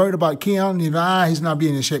everybody was worried about Keon? He's not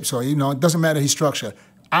being in shape, so, it doesn't matter his structure.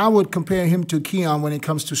 I would compare him to Keon when it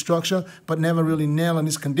comes to structure, but never really nailing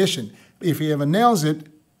his condition. If he ever nails it,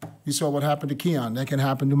 you saw what happened to Keon. That can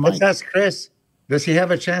happen to Mike. Let's ask Chris. Does he have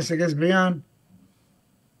a chance against BREON?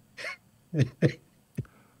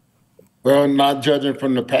 Well, not judging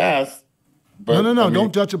from the past. But, No.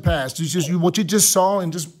 Don't judge the past. It's just what you just saw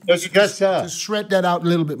and just shred that out a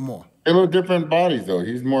little bit more. They're a little different bodies, though.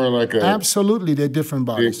 He's more like a... Absolutely, they're different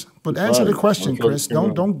bodies. But answer the question, Chris.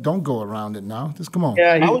 Don't go around it now. Just come on.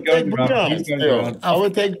 Yeah, I would take BREON still. I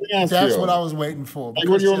would take BREON still. That's what I was waiting for. Like,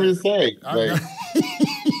 what do you want me to say?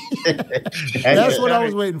 That's what I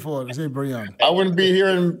was waiting for, to say BREON. I wouldn't be here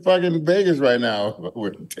in fucking Vegas right now if I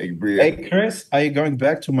wouldn't take BREON. Hey, Chris, are you going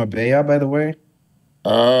back to Marbella, by the way?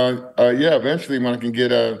 Yeah, eventually when I can get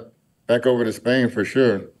back over to Spain for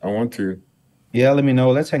sure. I want to. Yeah, let me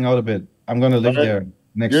know. Let's hang out a bit. I'm going to live there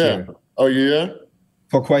next year. Oh, yeah?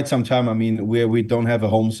 For quite some time. I mean, we don't have a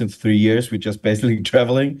home since 3 years. We're just basically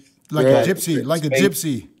traveling. Like a gypsy, like a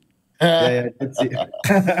gypsy. Yeah.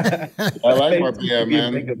 I like Marbella,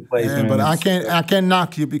 man. Yeah, but I can't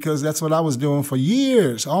knock you because that's what I was doing for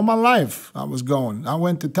years. All my life I was going. I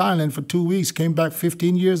went to Thailand for 2 weeks, came back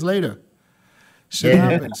 15 years later. Shit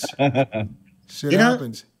happens. Shit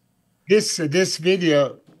happens. This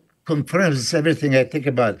video confirms everything I think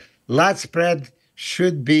about. Lat spread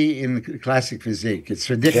should be in classic physique. It's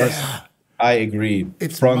ridiculous. Yeah. I agree.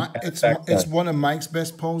 It's one of Mike's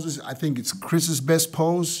best poses. I think it's Chris's best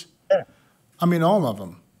pose. Yeah. I mean, all of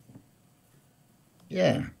them.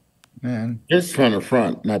 Yeah, man. Just from the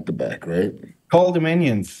front, not the back, right? Call the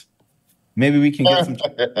minions. Maybe we can get some...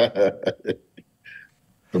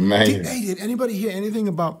 The man. Did anybody hear anything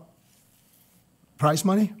about prize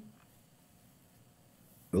money?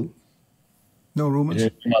 Who? No rumors?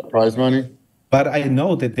 My prize money? But I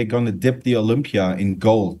know that they're going to dip the Olympia in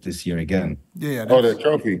gold this year again. Yeah. Oh, the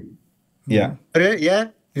trophy. Yeah.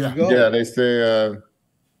 Yeah? Yeah, they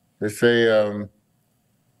say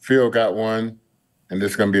Phil got one, and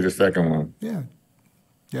this is going to be the second one. Yeah.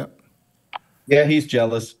 Yep. Yeah, he's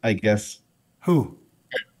jealous, I guess. Who?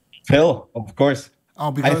 Phil, of course. Oh,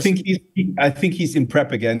 because I think he's in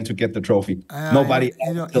prep again to get the trophy. Nobody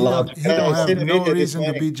else allowed. He don't have no reason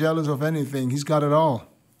to be jealous of anything. He's got it all.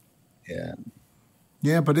 Yeah.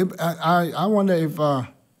 Yeah, but I wonder if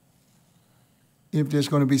there's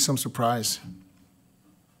going to be some surprise.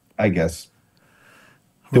 I guess.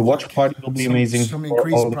 The watch party will be amazing. Some for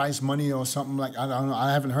increased all- prize money or something like, I don't know.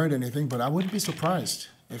 I haven't heard anything, but I wouldn't be surprised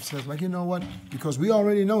if it says, like, you know what? Because we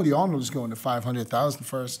already know the Arnold is going to 500,000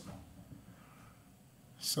 first.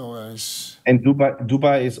 So it's... And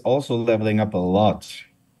Dubai is also leveling up a lot.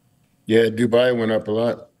 Yeah, Dubai went up a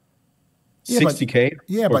lot. Yeah, but- 60K.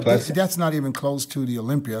 Yeah, for but classic. that's not even close to the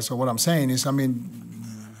Olympia. So what I'm saying is, I mean,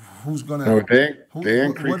 who's gonna? No, they who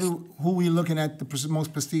increased. who we looking at the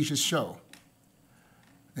most prestigious show?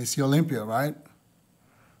 It's the Olympia, right?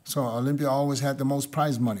 So Olympia always had the most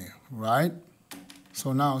prize money, right?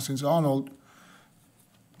 So now, since Arnold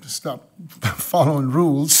stopped following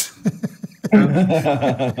rules,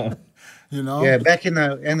 you know. Yeah, back in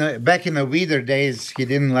the Weider days, he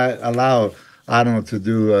didn't allow Arnold to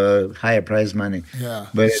do higher prize money. Yeah.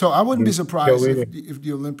 But So I wouldn't be surprised Weider. if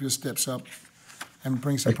the Olympia steps up and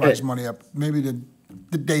brings some prize money up, maybe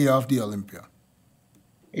the day of the Olympia.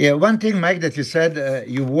 Yeah, one thing, Mike, that you said,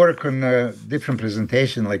 you work on a different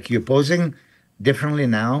presentation, like you're posing differently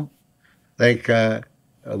now. Like,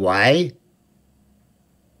 why?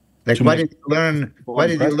 Like, To what make did you learn? people What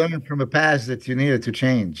did you impressed. learn from the past that you needed to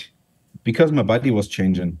change? Because my body was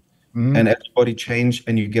changing. Mhm. And everybody changed,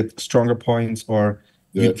 and you get stronger points, or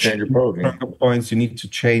Yeah, you change your posing. stronger points. You need to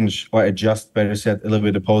change or adjust, better said, a little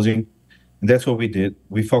bit of posing. And that's what we did.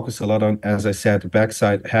 We focused a lot on, as I said, the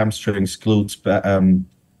backside, hamstrings, glutes,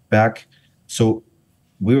 back. So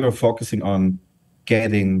we were focusing on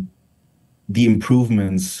getting the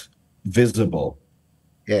improvements visible.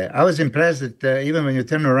 Yeah, I was impressed that even when you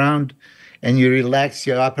turn around and you relax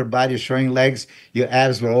your upper body, showing legs, your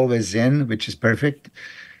abs were always in, which is perfect.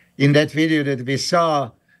 In that video that we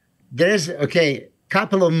saw, there's,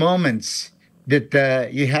 couple of moments that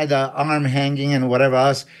you had an arm hanging and whatever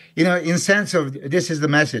else. You know, in sense of, this is the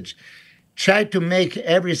message. Try to make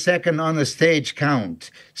every second on the stage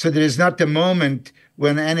count. So there is not a moment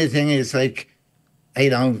when anything is like,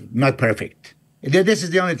 not perfect. This is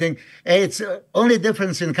the only thing. It's only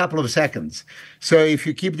difference in a couple of seconds. So if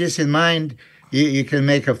you keep this in mind, you can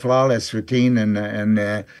make a flawless routine, and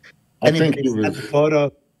I think anything that's a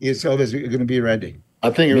photo is always going to be ready. I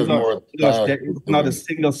think it was more. It's not a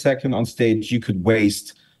single second on stage you could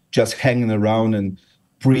waste just hanging around and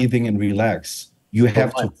breathing and relax. You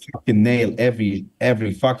have to fucking nail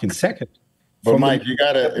every fucking second. But Mike, you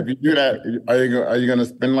gotta. If you do that, are you gonna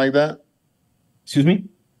spin like that? Excuse me?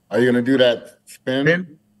 Are you gonna do that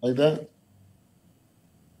spin like that?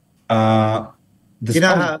 The You know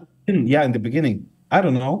spin- how- yeah, in the beginning. I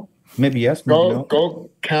don't know. Maybe yes, maybe no. Go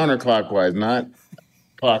counterclockwise, not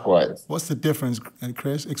clockwise, What's the difference,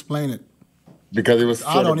 Chris? Explain it. because it was.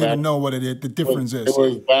 I don't even know what it is. The difference It is.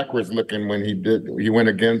 was backwards looking when he went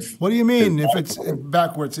against. What do you mean his if it's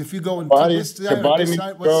backwards? If you go into Body- this the side or body this needs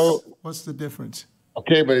side, to go- what's the difference?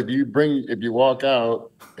 Okay, but if you walk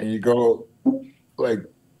out and you go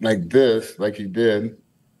like this, like he did,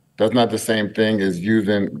 that's not the same thing as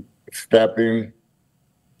using stepping,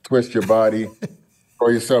 twist your body, throw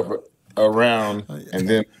yourself around, and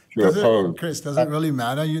then to a pose. Chris, does it really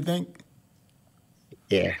matter, you think?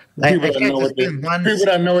 Yeah. Like, People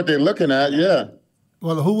that know what they're looking at, yeah.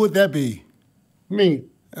 Well, who would that be? Me.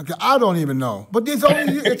 Okay, I don't even know. But it's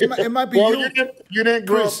only you. It might be Well, you. you didn't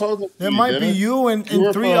grow Chris, up posing. there might be you and You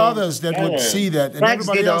were three from others that would Thailand. see that, and Blacks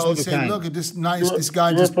everybody did else all would the say, time. "Look at this nice. You were- This guy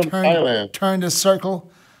you were just from Thailand. turned a circle,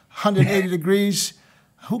 180 degrees."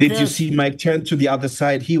 Who Did cares? you see Mike turn to the other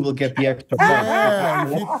side? He will get the extra point.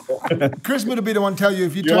 Yeah, Chris would be the one to tell you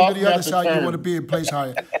if you turn to also the other have to side, you turn. want to be a place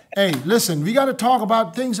higher. Hey, listen, we got to talk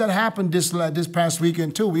about things that happened this past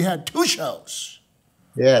weekend too. We had two shows.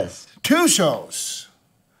 Yes, Two shows.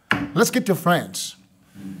 Let's get to France.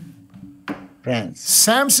 France.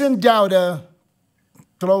 Samson Dauda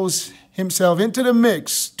throws himself into the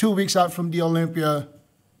mix 2 weeks out from the Olympia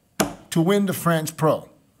to win the France Pro.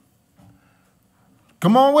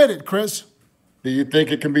 Come on with it, Chris. Do you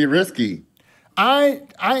think it can be risky? I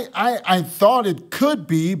thought it could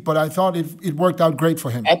be, but I thought it worked out great for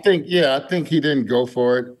him. I think he didn't go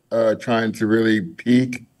for it, trying to really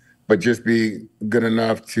peak, but just be good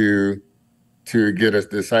enough to get a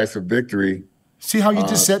decisive victory. See how you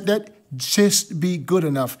just said that? Just be good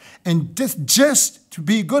enough. And just to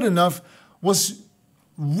be good enough was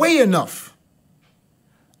way enough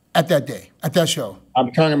at that day, at that show.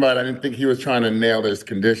 I'm talking about, I didn't think he was trying to nail his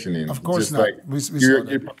conditioning. Of course Just not. like We saw you're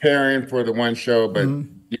that. preparing for the one show, but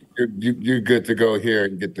you're good to go here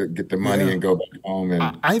and get the money Yeah. and go back home.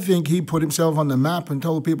 And I think he put himself on the map and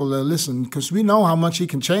told people to listen, because we know how much he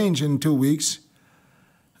can change in 2 weeks.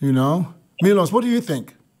 You know? Milos, what do you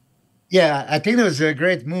think? Yeah, I think it was a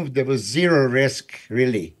great move. There was zero risk,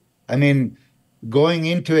 really. I mean, going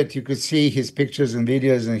into it, you could see his pictures and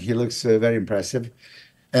videos, and he looks very impressive.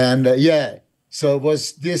 And yeah, so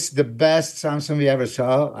was this the best Samson we ever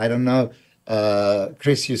saw? I don't know.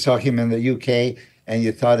 Chris, you saw him in the UK, and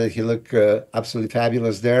you thought that he looked absolutely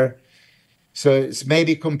fabulous there. So it's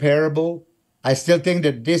maybe comparable. I still think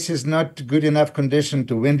that this is not good enough condition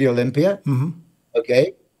to win the Olympia.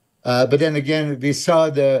 Okay. But then again, we saw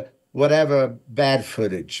the whatever bad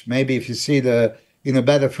footage. Maybe if you see the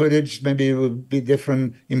better footage, maybe it would be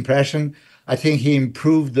different impression. I think he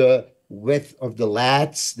improved the width of the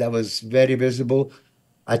lats. That was very visible.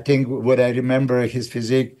 I think what I remember his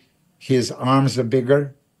physique, his arms are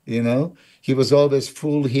bigger. He was always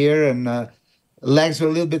full here, and legs were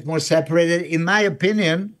a little bit more separated. In my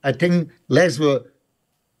opinion, I think legs were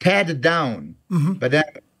padded down. But then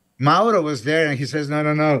Mauro was there, and he says,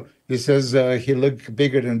 no. He says he looked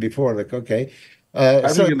bigger than before. Like, okay. I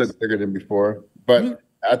think he looked bigger than before, but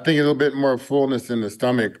I think a little bit more fullness in the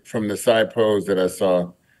stomach from the side pose that I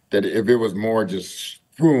saw. That if it was more just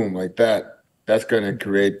boom like that, that's going to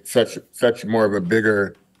create such more of a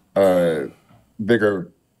bigger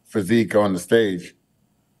physique on the stage.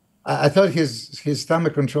 I thought his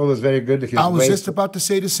stomach control was very good. I was just about to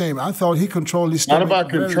say the same. I thought he controlled his stomach. Not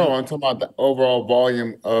about control. I'm talking about the overall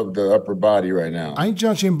volume of the upper body right now. I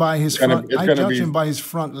judge him by his front. I judge him by his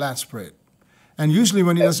front lat spread. And usually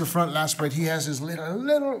when he does the front lat spread, he has his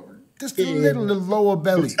little lower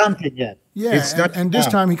belly. Something, yeah. Yeah, and this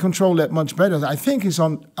time he controlled that much better. I think he's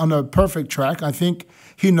on a perfect track. I think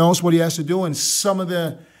he knows what he has to do, and some of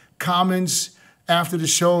the comments after the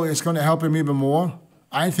show is going to help him even more.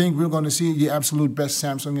 I think we're going to see the absolute best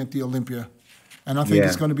Samson at the Olympia, and I think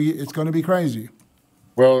it's going to be crazy.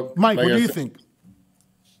 Well, Mike, what do you think?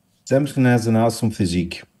 Samson has an awesome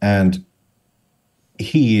physique, and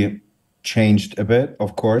he changed a bit.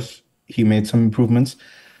 Of course, he made some improvements.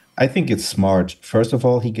 I think it's smart. First of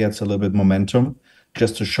all, he gets a little bit momentum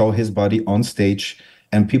just to show his body on stage,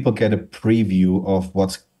 and people get a preview of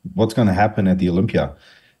what's going to happen at the Olympia.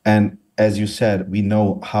 And as you said, we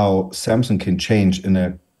know how Samson can change in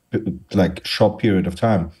a short period of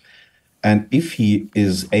time. And if he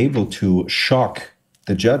is able to shock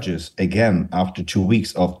the judges again after 2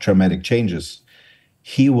 weeks of dramatic changes,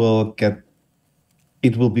 it will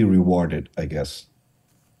be rewarded, I guess.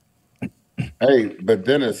 Hey, but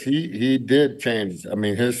Dennis, he did change. I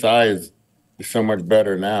mean, his size is so much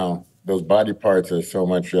better now. Those body parts are so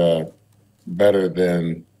much better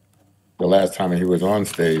than the last time he was on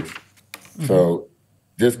stage. So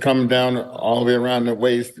just coming down all the way around the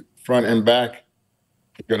waist, front and back,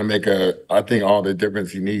 it's going to make I think, all the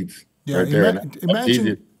difference he needs. Yeah, right there.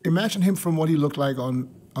 Imagine him from what he looked like on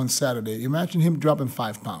Saturday. Imagine him dropping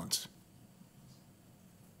 5 pounds.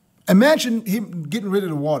 Imagine him getting rid of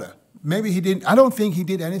the water. Maybe he didn't. I don't think he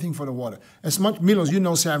did anything for the water. As much, Milos, you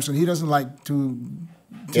know Samson. He doesn't like to.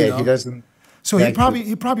 Yeah, he doesn't. So he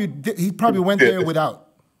probably went there without.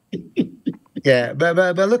 Yeah,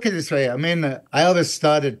 but look at it this way. I mean, I always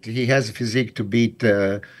thought that he has a physique to beat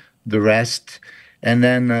the rest, and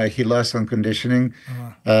then he lost on conditioning.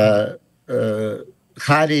 Hadi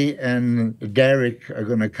and Derek are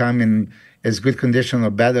going to come in as good condition or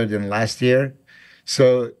better than last year.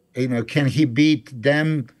 So, can he beat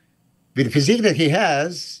them with the physique that he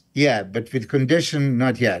has? Yeah, but with condition,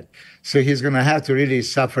 not yet. So he's going to have to really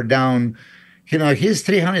suffer down. He's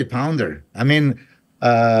 300-pounder. I mean,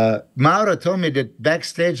 Mauro told me that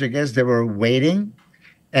backstage, I guess they were waiting,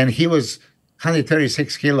 and he was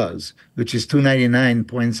 136 kilos, which is 299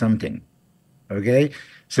 point something. Okay?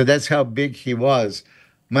 So that's how big he was.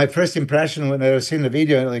 My first impression when I was seeing the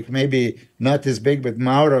video, maybe not as big, but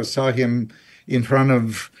Mauro saw him in front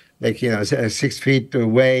of, 6 feet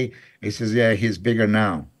away. He says, yeah, he's bigger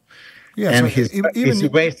now. Yeah, and so his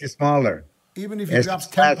waist is smaller. Even if he drops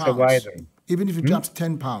 10 pounds. Even if he drops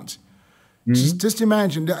 10 pounds. Just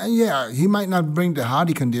imagine, he might not bring the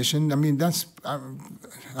Hadi condition. I mean, I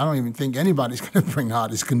don't even think anybody's going to bring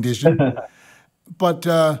Hadi's condition. But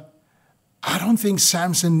I don't think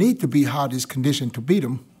Samson need to be Hadi's condition to beat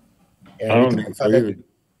him. Yeah, I don't think so either.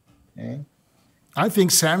 Yeah. I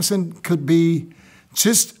think Samson could be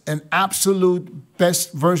just an absolute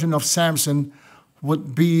best version of Samson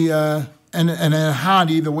would be and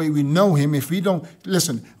Hadi the way we know him. If we don't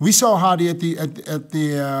listen, we saw Hadi at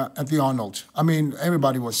the Arnold. I mean,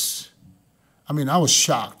 everybody was. I mean, I was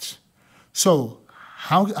shocked. So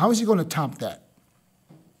how is he going to top that?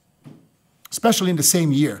 Especially in the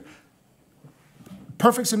same year.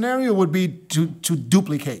 Perfect scenario would be to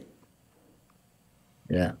duplicate.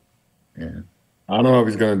 Yeah. I don't know if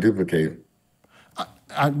he's going to duplicate.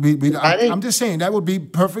 I'm just saying that would be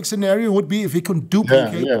perfect scenario would be if he can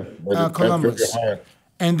duplicate but Columbus. that's very hard.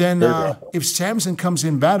 And then Very hard. if Samson comes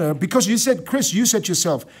in better, because you said, Chris, you said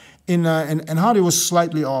yourself, and Hardy was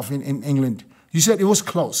slightly off in England. You said it was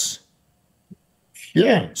close.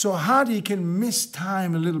 Yeah. So Hardy can miss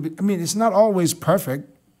time a little bit. I mean, it's not always perfect.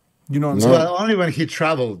 You know what I'm saying? Well, only when he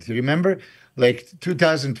traveled. You remember? Like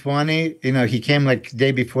 2020, he came like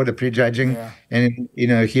day before the prejudging, and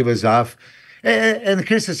he was off. And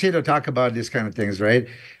Chris Aceto talk about these kind of things, right?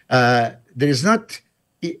 There is not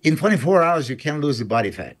in 24 hours you can't lose the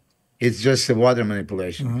body fat. It's just a water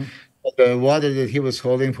manipulation. The water that he was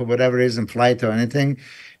holding for whatever reason, flight or anything,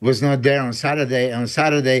 was not there on Saturday. On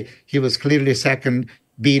Saturday he was clearly second,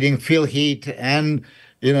 beating Phil Heath and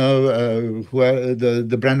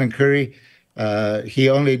the Brandon Curry. He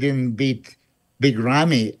only didn't beat Big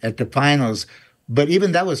Ramy at the finals, but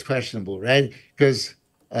even that was questionable, right? Because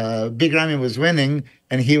Big Ramy was winning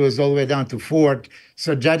and he was all the way down to fourth,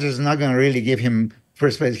 so judges are not going to really give him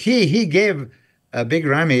first place. He gave Big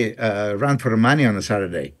Ramy a run for the money on a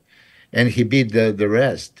Saturday, and he beat the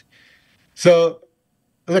rest. So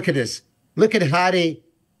look at this. Look at Hadi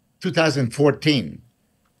 2014,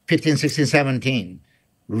 15, 16, 17.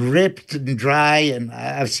 Ripped and dry, and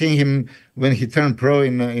I've seen him when he turned pro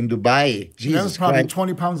in Dubai. Jesus that was probably Christ.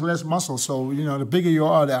 20 pounds less muscle. So, the bigger you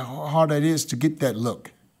are, the harder it is to get that look.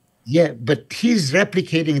 Yeah, but he's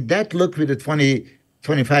replicating that look with the 20,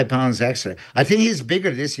 25 pounds extra. I think he's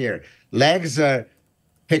bigger this year. Legs are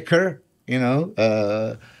thicker, Hadi?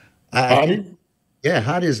 Yeah,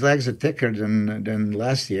 Hadi's legs are thicker than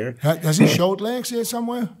last year. Has he showed legs here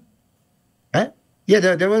somewhere? Huh?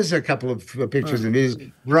 Yeah, there was a couple of pictures and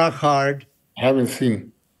videos. Rock hard. Haven't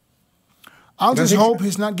seen. I'll just hope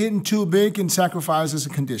he's not getting too big and sacrifices a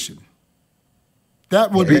condition.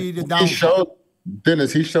 That would be the downfall.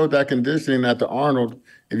 Dennis, he showed that conditioning at the Arnold.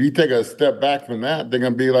 If you take a step back from that, they're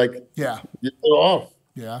gonna be like, yeah, you're a little off.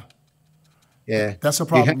 Yeah. Yeah. That's a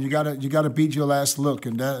problem. You gotta beat your last look,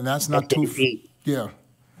 and that's not too. Yeah.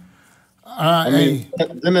 What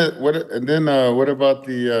about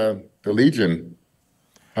the Legion?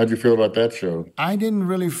 How'd you feel about that show? I didn't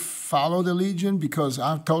really follow the Legion because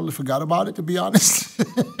I totally forgot about it, to be honest,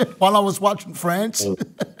 while I was watching France.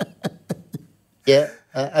 Yeah,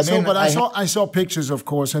 I saw pictures, of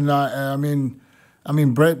course, and I mean,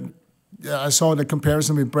 Brett. I saw the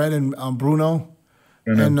comparison with Brett and Bruno,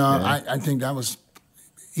 and I think that was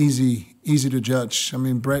easy to judge. I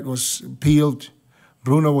mean, Brett was peeled,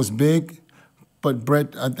 Bruno was big, but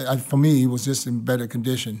Brett, for me, he was just in better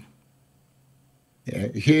condition. Yeah,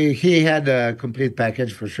 he had a complete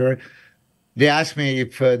package for sure. They asked me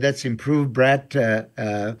if that's improved Brett,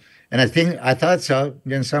 and I thought so.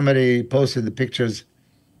 Then somebody posted the pictures,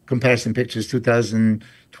 comparison pictures,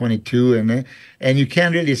 2022, and you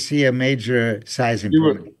can't really see a major size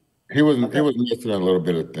improvement. He was missing a little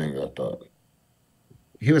bit of things, I thought.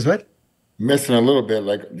 He was what? Missing a little bit.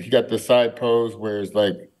 Like he got the side pose where it's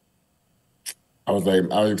like I was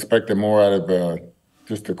expecting more out of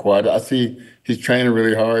just the quad. I see he's training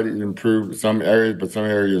really hard. He improved some areas, but some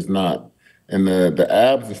areas not. And the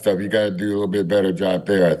abs and stuff, you got to do a little bit better job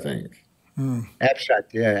there, I think. Ab shot,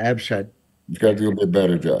 yeah, ab shot. You got to do a bit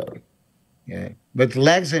better job. Yeah, but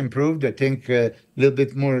legs improved. I think a little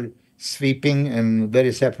bit more sweeping and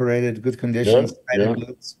very separated, good conditions. Yeah.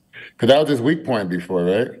 Because that was his weak point before,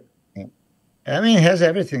 right? Yeah. I mean, he has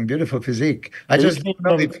everything. Beautiful physique. I just don't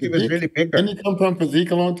know if he was really bigger. Didn't he come from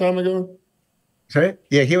physique a long time ago? Sorry?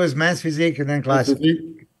 Yeah, he was men's physique and then classic.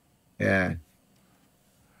 Yeah.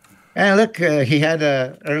 And look, he had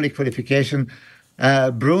an early qualification.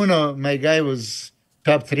 Bruno, my guy, was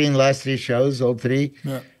top 3 in the last 3 shows, all 3.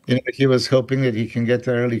 Yeah. He was hoping that he can get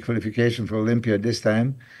the early qualification for Olympia this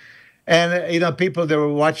time. And, people that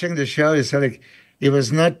were watching the show, they said, like, it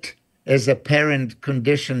was not as apparent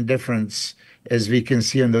condition difference as we can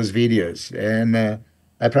see in those videos. And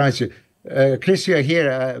I promise you, Chris, you're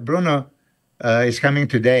here. Bruno is coming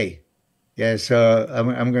today. Yeah, so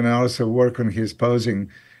I'm going to also work on his posing.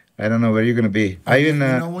 I don't know where you're going to be. Are you in? You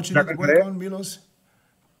know what you need to work on, Milos?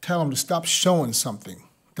 Tell him to stop showing something.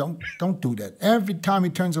 Don't do that. Every time he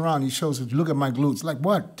turns around, he shows us, look at my glutes. Like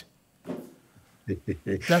what?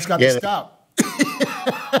 That's got to stop.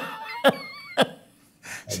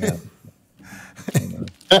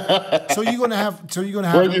 So you're gonna have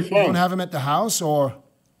him at the house, or?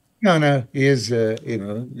 No. He is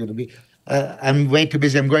going to be. I'm way too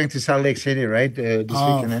busy. I'm going to Salt Lake City, right, this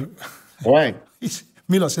weekend. Why?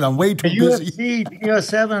 Milo said, I'm way too busy. UFC,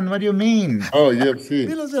 PO7, what do you mean? Oh, UFC.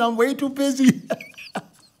 Milo said, I'm way too busy.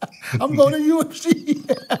 I'm going to UFC.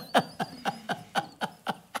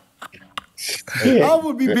 I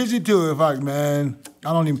would be busy too if man,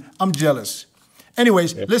 I'm jealous.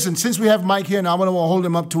 Anyways, listen, since we have Mike here now, I don't want to hold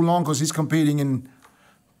him up too long because he's competing in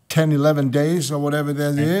 10, 11 days or whatever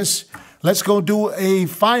that is. Let's go do a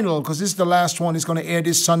final because this is the last one. It's going to air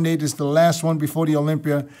this Sunday. This is the last one before the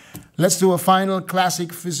Olympia. Let's do a final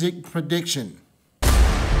classic physique prediction.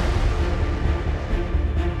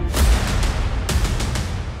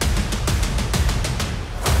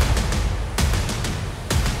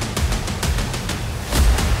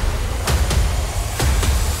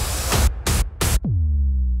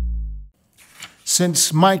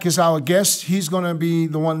 Since Mike is our guest, he's going to be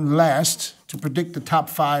the one last to predict the top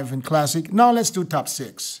 5 in Classic. Now let's do top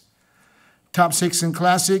 6. Top 6 in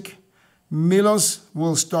Classic. Milos,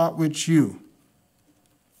 we'll start with you.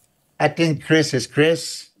 I think Chris is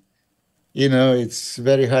Chris. You know, it's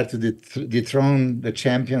very hard to dethrone the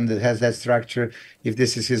champion that has that structure. If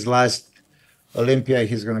this is his last Olympia,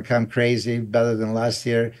 he's going to come crazy, better than last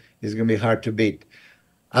year. He's going to be hard to beat.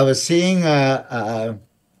 I was seeing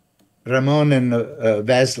Ramon and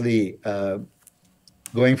Vasily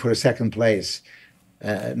going for a second place.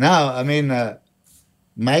 Now, I mean,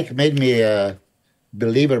 Mike made me a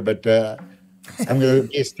believer, but I'm going to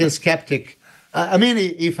be still skeptic. I mean,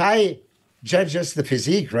 if I judge just the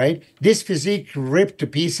physique, right? This physique ripped to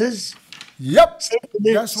pieces. Yep.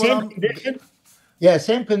 Same condition. Yeah,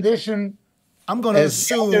 same condition. I'm going to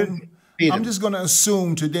assume, I'm just going to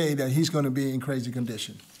assume today that he's going to be in crazy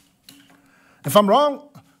condition. If I'm wrong,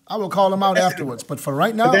 I will call him out afterwards. But for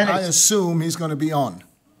right now, I assume he's going to be on.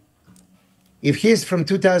 If he's from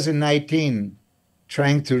 2019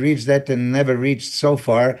 trying to reach that and never reached so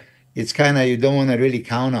far, it's kind of, you don't want to really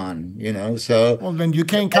count on, you know, so. Well, then you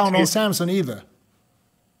can't count on Samson either.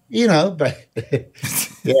 You know, but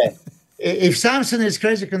yeah. If Samson is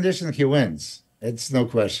crazy condition, he wins. It's no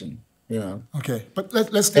question, you know. Okay, but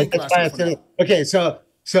let's take Classic. Okay, so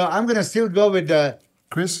I'm going to still go with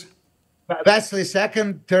Chris? Vasily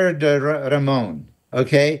second, third Ramon,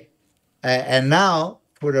 okay? And now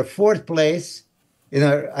for the 4th place, you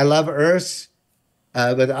know, I love Urs,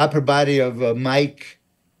 but the upper body of Mike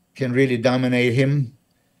can really dominate him.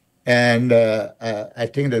 And I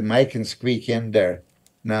think that Mike can squeak in there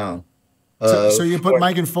now. So you put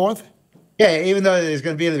Mike in 4th? Yeah, even though it's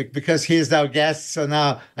going to be because he is our guest, so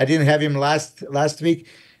now I didn't have him last week.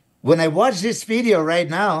 When I watch this video right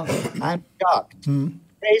now, I'm shocked.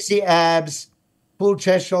 Crazy abs, full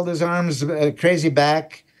chest, shoulders, arms, crazy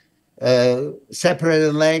back,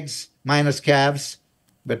 separated legs, minus calves.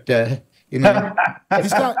 But, you know.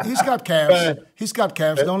 he's got calves. He's got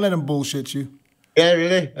calves. Don't let him bullshit you. Yeah,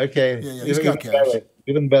 really? Okay. Yeah, he's got calves.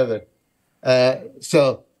 Even better.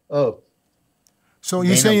 So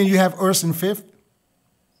you're saying you have Urs in 5th?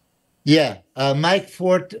 Yeah. Mike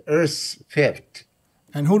 4th, Urs 5th.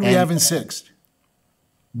 And who do we have in 6th?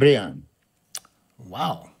 BREON.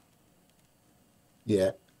 Wow.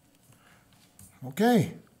 Yeah.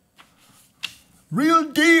 Okay.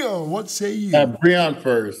 Real deal. What say you? BREON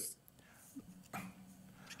first.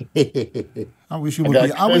 I wish you would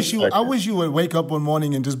be. I wish you would wake up one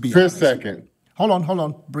morning and just be. Chris second. Hold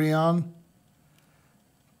on. BREON.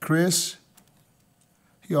 Chris.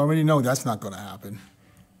 You already know that's not going to happen.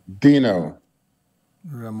 Dino.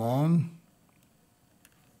 Ramon.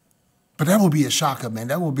 But that would be a shocker, man.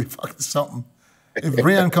 That would be fucking something. If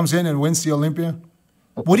BREON comes in and wins the Olympia,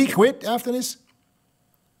 would he quit after this?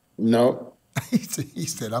 No. He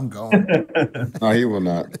said, I'm going. No, he will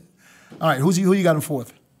not. All right, who you got in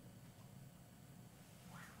 4th?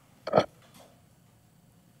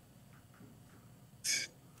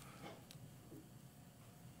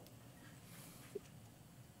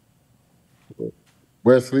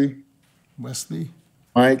 Wesley,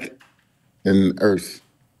 Mike, and Urs.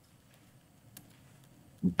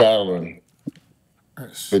 Battling.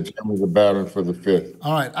 The Germans are battling for the 5th.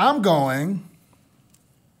 All right, I'm going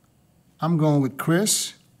with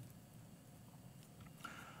Chris.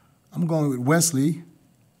 I'm going with Wesley.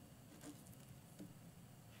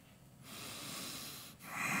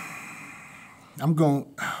 I'm going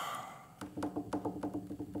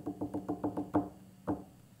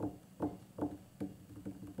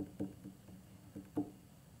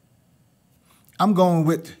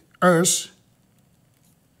with Urs.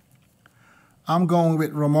 I'm going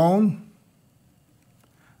with Ramon.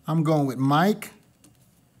 I'm going with Mike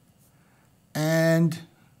and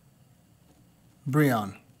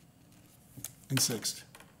BREON in 6th.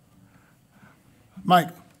 Mike,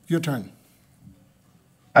 your turn.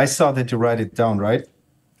 I saw that you write it down, right?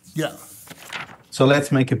 Yeah. So let's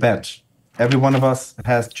make a bet. Every one of us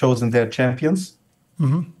has chosen their champions.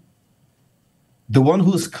 The one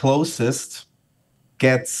who's closest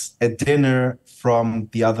gets a dinner from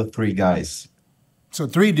the other 3 guys. So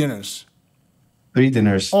 3 dinners. 3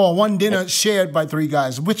 dinners. Or 1 dinner shared by 3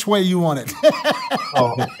 guys. Which way you want it?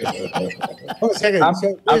 Oh. Hold a second.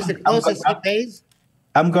 So who's the closest he pays?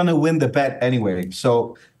 I'm going to win the bet anyway.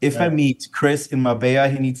 So if I meet Chris in Marbella,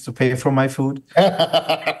 he needs to pay for my food.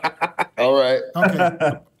 All right.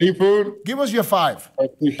 Okay. Seafood? Give us your 5.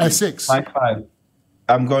 At 6. My 5.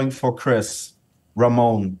 I'm going for Chris,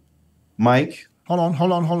 Ramon, Mike. Hold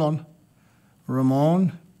on.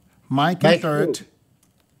 Ramon, Mike in 3rd.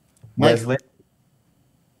 Wesley.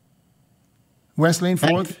 Wesley in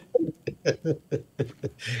 4th.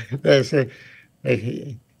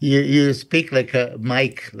 You speak like a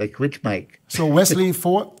Mike, like which Mike? So Wesley in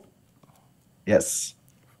 4th. Yes.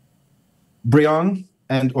 BREON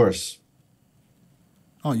and Urs.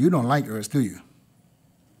 Oh, you don't like Urs, do you?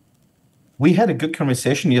 We had a good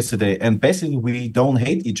conversation yesterday, and basically we don't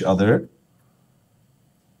hate each other.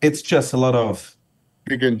 It's just a lot of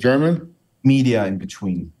Speaking German? media in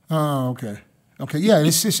between. Oh, okay. Okay, yeah,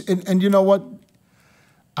 it's just, and you know what?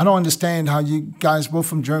 I don't understand how you guys, both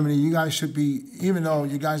from Germany, you guys should be, even though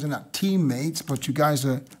you guys are not teammates, but you guys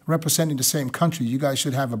are representing the same country, you guys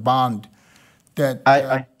should have a bond that,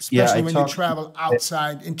 especially when you travel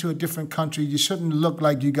outside into a different country, you shouldn't look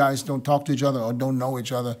like you guys don't talk to each other or don't know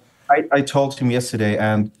each other. I told him yesterday,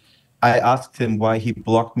 and I asked him why he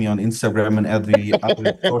blocked me on Instagram and every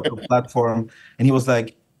other social platform, and he was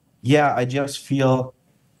like, yeah, I just feel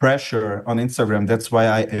pressure on Instagram. That's why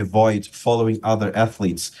I avoid following other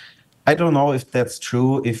athletes. I don't know if that's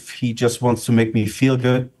true, if he just wants to make me feel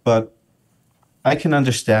good, but I can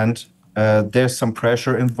understand there's some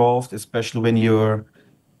pressure involved, especially when you're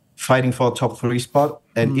fighting for a top 3 spot.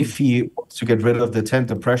 And if he wants to get rid of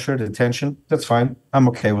the pressure, the tension, that's fine. I'm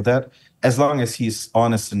okay with that, as long as he's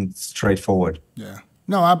honest and straightforward. Yeah.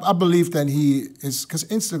 No, I believe that he is, because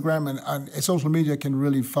Instagram and social media can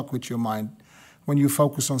really fuck with your mind when you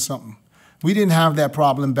focus on something. We didn't have that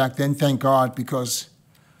problem back then, thank God, because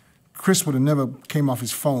Chris would have never came off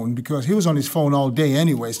his phone, because he was on his phone all day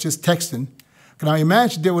anyways, just texting. Can I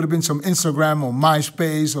imagine there would have been some Instagram or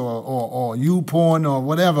MySpace or YouPorn or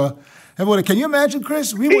whatever. Can you imagine,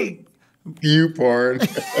 Chris? We would. YouPorn.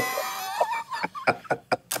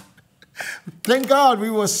 Thank God we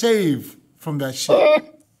were saved from that shit.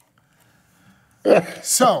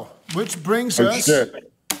 So, which brings us.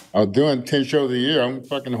 Shit. I was doing 10 shows a year. I'm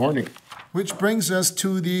fucking horny. Which brings us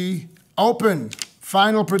to the Open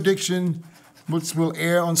final prediction, which will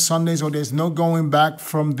air on Sunday, so there's no going back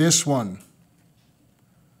from this one.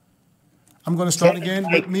 I'm going to start again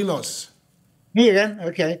with Milos. Me again?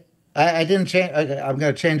 Okay. I didn't change. Okay, I'm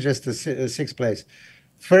going to change this to 6th place.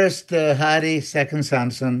 First, HADIS. Second,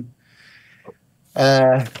 SAMSON.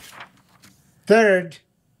 Third,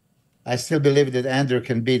 I still believe that Andrew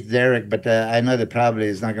can beat Derek, but I know that probably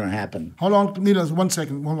is not going to happen. Hold on, Milos, 1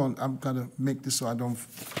 second. Hold on. I'm going to make this so I don't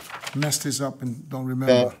mess this up and don't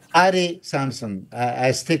remember. HADIS, SAMSON.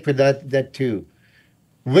 I stick with that too.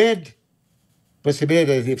 With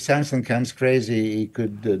possibility that if SAMSON comes crazy, he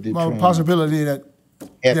could dethrone. Well, possibility that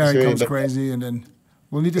Derek comes crazy, and then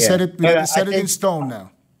we'll need to set it. We need to set it in stone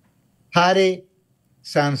now. HADIS,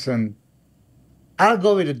 SAMSON. I'll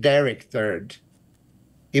go with the Derek third,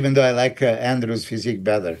 even though I like Andrew's physique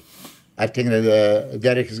better. I think that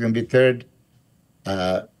Derek is going to be third,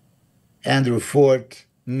 Andrew fourth,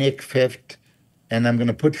 Nick fifth, and I'm going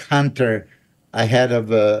to put Hunter ahead of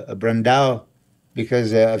Brandao,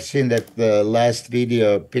 because I've seen that the last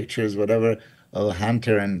video, pictures, whatever, of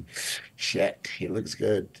Hunter, and shit, he looks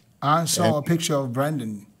good. I saw a picture of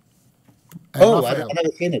Brandon. Oh, I've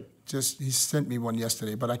never seen it. He sent me one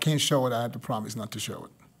yesterday, but I can't show it. I had to promise not to show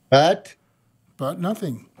it. But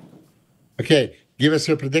nothing. Okay, give us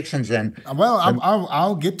your predictions then. Well,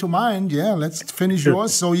 I'll get to mine. Yeah, let's finish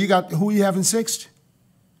yours. So you got, who you have in 6th?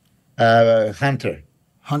 Hunter.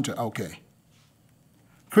 Hunter, okay.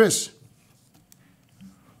 Chris,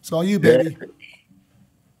 it's all you, baby.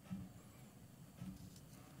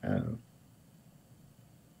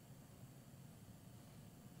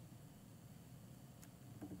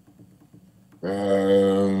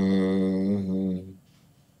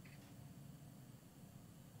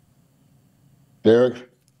 Derek,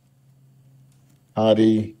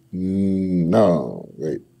 HADIS, no,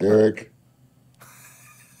 wait, Derek.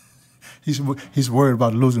 He's worried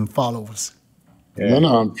about losing followers. Yeah.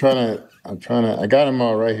 No, I'm trying to, I got them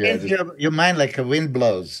all right here. Your mind like a wind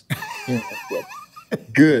blows.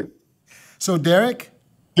 Good. So Derek?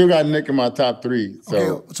 Still got Nick in my top 3. So,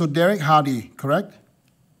 okay, so Derek, HADIS, correct?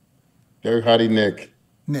 Derek, HADIS, Nick.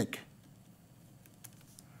 Nick.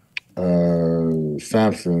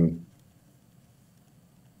 SAMSON.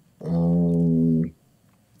 Um,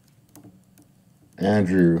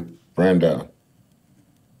 Andrew Brando.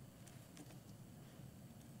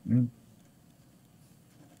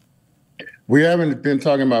 We haven't been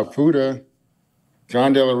talking about Fuda,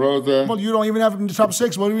 John De La Rosa. Well, you don't even have him in the top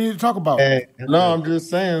 6. What do we need to talk about? No, I'm just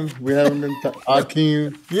saying we haven't been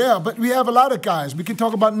Akeem. Yeah, but we have a lot of guys. We can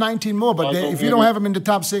talk about 19 more, but if you don't have him in the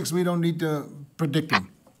top 6, we don't need to predict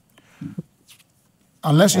him.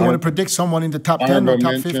 Unless you want to predict someone in the top 10 or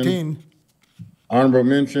top 15. Honorable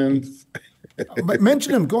mentions. But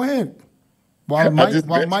mention him. Go ahead. While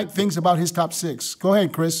Mike thinks about his top 6. Go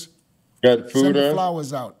ahead, Chris. Got Fuda. Send the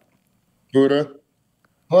flowers out. Fuda.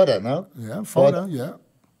 Fuda, no? Yeah, Fuda, yeah.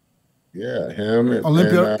 Yeah, him.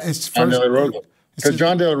 Olympia is John first. De La Rosa. Because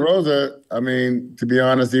John De La Rosa, I mean, to be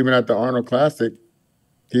honest, even at the Arnold Classic,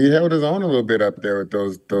 he held his own a little bit up there with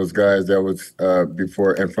those guys that was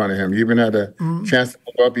before in front of him. He even had a chance to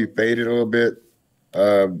go up. He faded a little bit,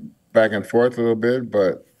 back and forth a little bit,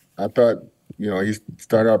 but I thought, he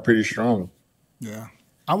started out pretty strong. Yeah,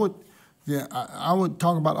 I would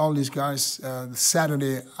talk about all these guys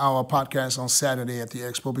Saturday, our podcast on Saturday at the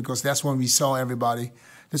Expo, because that's when we saw everybody.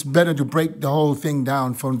 It's better to break the whole thing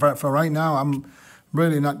down. For right now, I'm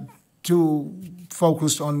really not too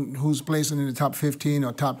focused on who's placing in the top 15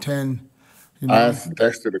 or top 10. I asked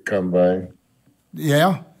Dexter to come by.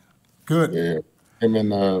 Yeah? Good. Yeah. Him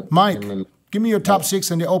and Mike, give me your top 6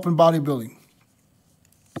 in the open bodybuilding.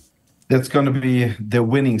 That's going to be the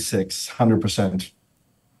winning 6, 100%.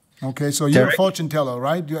 Okay, so you're a fortune teller,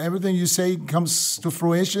 right? Everything you say comes to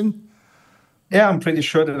fruition? Yeah, I'm pretty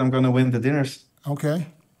sure that I'm going to win the dinners. Okay.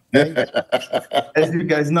 As you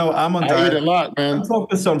guys know, I'm on diet. I eat a lot, man. I'm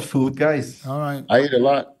focused on food, guys. All right. I eat a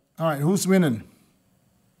lot. All right, who's winning?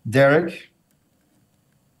 Derek.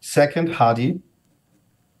 Second, Hadi.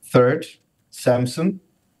 Third, Samson.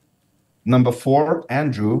 Number 4,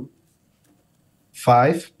 Andrew.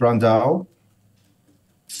 5, Brandao.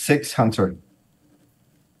 6, Hunter.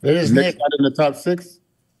 Where is Nick's Nick? not in the top 6?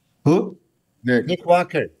 Who? Nick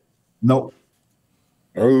Walker. No.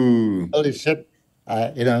 Oh. Holy shit.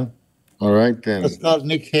 All right, then. It's called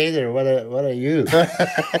Nick Hader. What are you?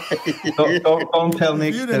 Don't tell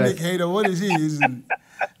Nick. You're the Nick Hader. What is he?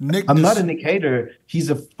 Nick. I'm not a Nick Hader. He's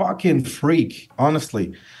a fucking freak,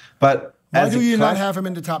 honestly. But why do you not have him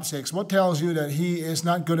in the top 6? What tells you that he is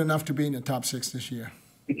not good enough to be in the top 6 this year?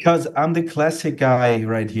 Because I'm the classic guy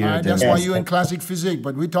right here. All right, that's why you're in classic physique,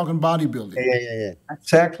 but we're talking bodybuilding. Yeah.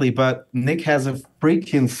 Exactly, but Nick has a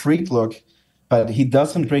freaking freak look, but he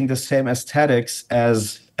doesn't bring the same aesthetics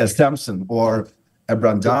as Samson or a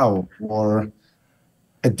Brandao or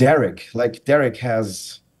a Derek. Like Derek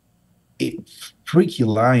has freaky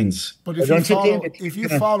lines. But if you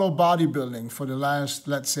follow bodybuilding for the last,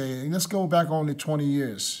 let's say, let's go back only 20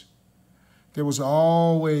 years, there was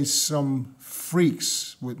always some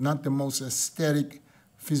freaks with not the most aesthetic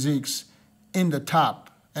physiques in the top,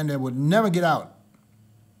 and they would never get out.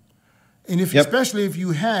 And especially if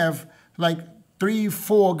you have like 3,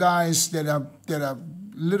 4 guys that are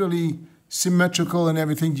literally symmetrical and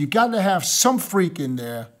everything, you got to have some freak in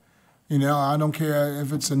there. I don't care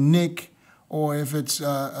if it's a Nick or if it's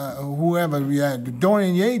whoever we had.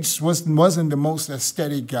 Dorian Yates wasn't the most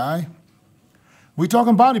aesthetic guy. We're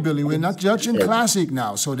talking bodybuilding. We're not judging classic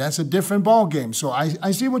now, so that's a different ball game. So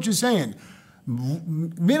I see what you're saying.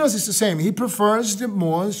 Minos is the same. He prefers the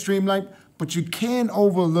more streamlined, but you can't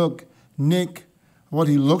overlook Nick, what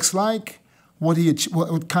he looks like,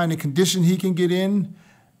 what kind of condition he can get in,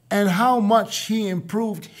 and how much he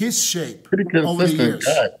improved his shape over the years.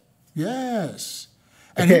 Guy. Yes.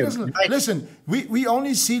 And he doesn't, listen, we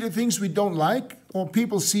only see the things we don't like, or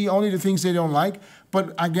people see only the things they don't like,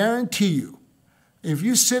 but I guarantee you, if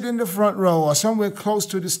you sit in the front row or somewhere close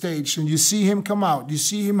to the stage and you see him come out, you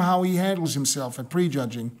see him how he handles himself at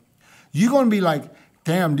prejudging, you're going to be like,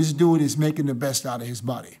 damn, this dude is making the best out of his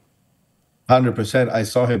body. 100%. I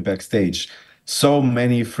saw him backstage. So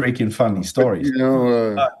many freaking funny stories.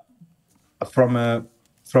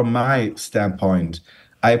 From my standpoint,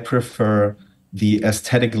 I prefer the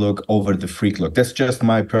aesthetic look over the freak look. That's just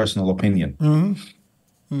my personal opinion. Mm-hmm.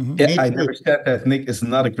 Mm-hmm. I never said that Nick is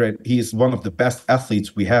not he is one of the best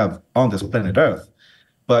athletes we have on this planet Earth.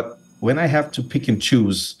 But when I have to pick and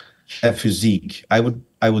choose a physique, I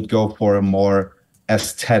would go for a more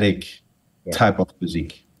aesthetic type of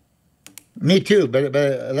physique. Me too, but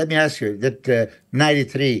let me ask you, that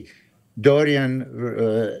 93, Dorian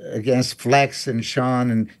against Flex and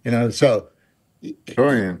Sean, and, so...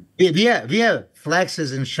 Dorian. We have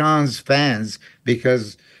Flex's and Sean's fans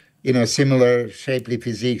because... similar shapely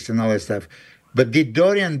physiques and all that stuff. But did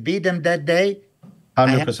Dorian beat them that day?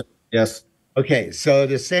 100%, yes. Okay, so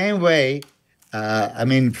the same way, I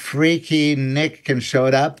mean, freaky Nick can show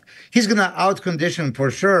it up. He's gonna outcondition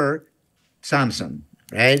for sure Samson,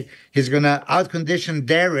 right? He's gonna outcondition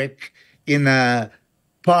Derek in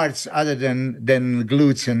parts other than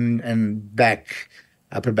glutes and back,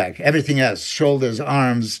 upper back, everything else, shoulders,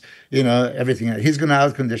 arms, everything else. He's gonna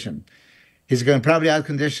outcondition. He's gonna probably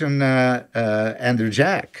outcondition Andrew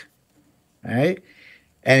Jack, right?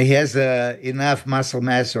 And he has enough muscle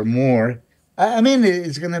mass or more. I mean,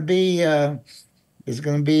 it's gonna be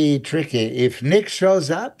tricky. If Nick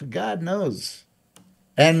shows up, God knows.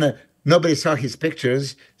 And nobody saw his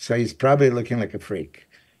pictures, so he's probably looking like a freak.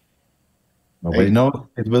 Nobody knows.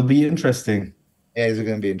 It will be interesting. Yeah, it's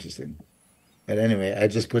gonna be interesting. But anyway, I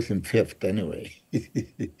just put him fifth anyway.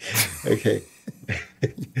 Okay.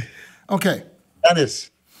 Okay.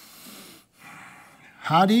 Dennis.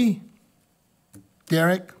 Hadi,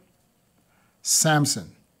 Derek,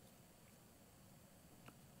 Samson,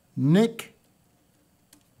 Nick,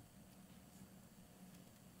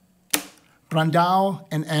 Brandao,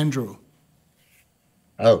 and Andrew.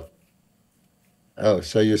 Oh,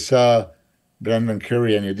 so you saw Brandon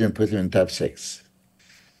Curry and you didn't put him in top 6.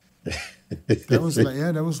 That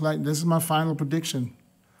was like this is my final prediction.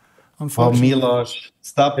 Oh, Unfortunately, Milos,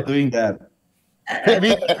 stop doing that. I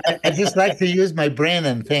mean, I just like to use my brain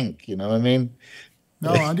and think, you know what I mean?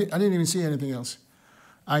 no, I didn't even see anything else.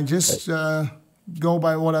 I just go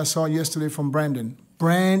by what I saw yesterday from Brandon.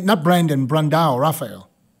 Not Brandon, Brandao, Raphael.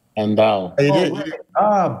 And now. You did.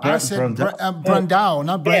 I said Brandao,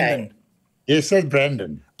 not Brandon. You said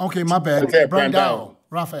Brandon. Okay, my bad. Okay, Brandao, Brandao.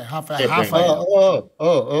 Raphael.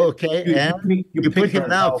 Okay. And you put him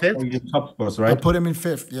now fifth? For your top scores, I right? put him in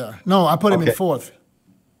 5th, yeah. No, I put him in Okay. 4th.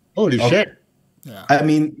 Holy shit. Yeah. I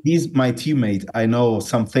mean, he's my teammate. I know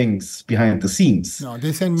some things behind the scenes. No,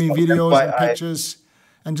 they send me So videos that's and why pictures.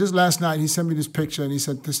 And just last night, he sent me this picture, and he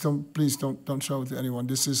said, please don't show it to anyone.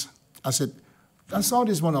 I said, I saw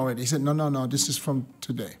this one already. He said, no, this is from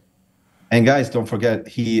today. And guys, don't forget,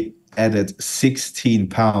 he added 16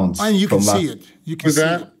 pounds. And you can from see last- it. You can Who's see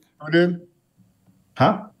that? it. Who did?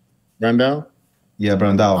 Huh? Brandao? Yeah,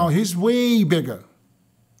 Brandao. Oh, he's way bigger.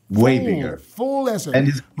 Way Full, bigger. Full as a. And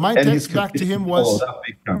his- my and his text back to him condition was, followed up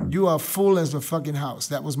big time. you are full as a fucking house.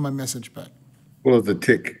 That was my message back. Full of the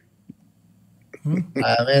tick. I mean,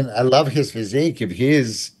 I love his physique. If he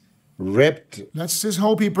is ripped, Let's just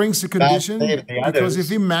hope he brings the condition, save the because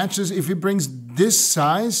others. if he brings this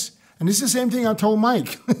size, and this is the same thing I told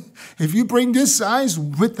Mike, if you bring this size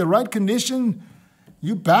with the right condition,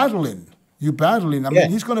 you battling. I mean,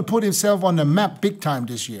 he's going to put himself on the map big time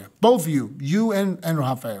this year. Both of you and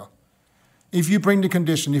Rafael. If you bring the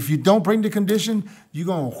condition. If you don't bring the condition, you're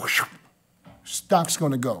going to, stock's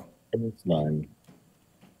going to go. It's fine.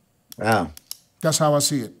 wow. That's how I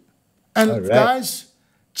see it. And All right. guys,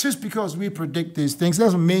 just because we predict these things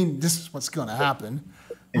doesn't mean this is what's going to happen.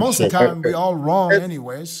 Most of the time, we're all wrong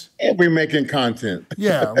anyways. And we're making content.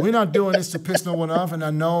 Yeah, we're not doing this to piss no one off. And I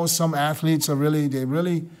know some athletes are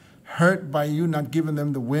really hurt by you not giving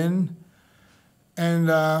them the win. And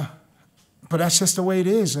but that's just the way it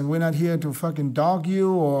is. And we're not here to fucking dog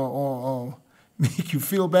you or make you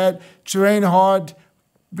feel bad. Train hard,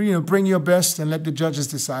 bring your best, and let the judges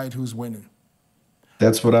decide who's winning.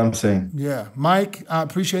 That's what I'm saying. Yeah, Mike, I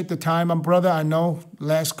appreciate the time, my brother. I know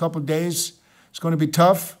last couple of days it's going to be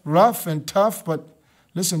rough and tough, but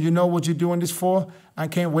listen, you know what you're doing this for. I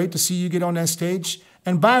can't wait to see you get on that stage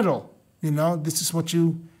and battle. This is what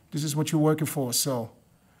you're working for. So,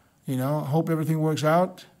 I hope everything works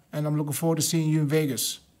out, and I'm looking forward to seeing you in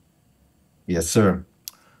Vegas. Yes, sir.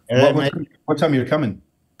 All right, What time you're coming?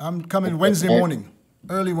 I'm coming Wednesday morning,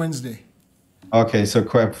 early Wednesday. Okay, so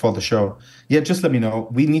quick for the show. Yeah, just let me know.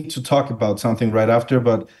 We need to talk about something right after,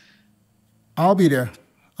 but I'll be there.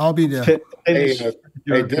 Hey,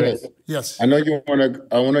 Dennis. Yes. I know you want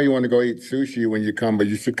to go eat sushi when you come, but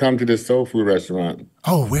you should come to this soul food restaurant.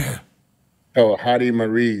 Oh, where? Oh, Hadi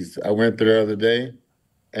Marie's. I went there the other day,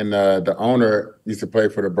 and the owner used to play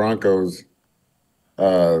for the Broncos.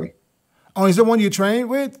 Oh, is the one you trained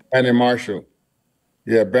with? Brandon Marshall.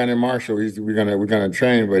 Yeah, Brandon Marshall. We're gonna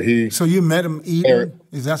train, but he. So you met him eating?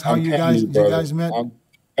 Is that how I'm you telling guys met? I'm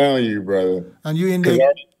telling you, brother. And you in there?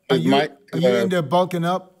 Are you Mike, in there bulking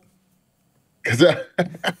up? Because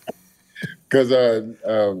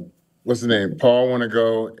what's his name? Paul want to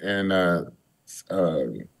go, and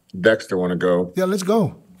Dexter want to go. Yeah, let's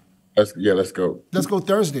go. Let's go. Let's go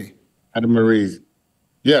Thursday. Hadi Marie's.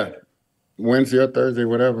 Yeah, Wednesday or Thursday,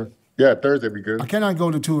 whatever. Yeah, Thursday be good. I cannot go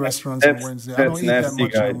to 2 restaurants on Wednesday. I don't eat that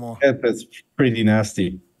much guys. anymore. That's pretty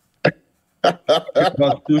nasty.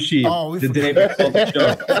 About sushi Oh, we the day before the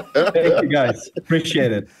show. Thank you guys.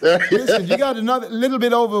 Appreciate it. Listen, you got another little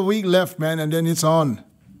bit over a week left, man, and then it's on.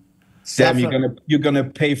 Sam, you're gonna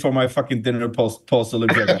pay for my fucking dinner post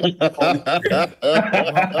Olympia.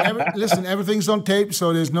 Listen, everything's on tape,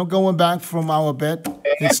 so there's no going back from our bet.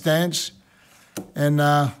 It stands. And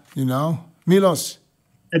you know, Milos.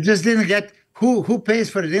 I just didn't get who pays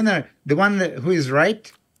for the dinner. The one who is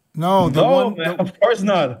right? No, Man, of course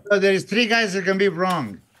not. So there's 3 guys that can be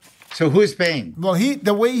wrong. So who's paying? Well,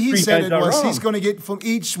 the way he said it was he's going to get from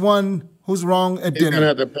each one who's wrong at He's gonna dinner.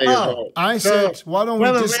 have to pay his own. I said, why don't we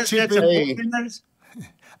just chip in?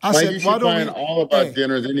 I Like, said, you why should don't find we? all about Hey,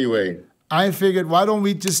 dinners anyway. I figured, why don't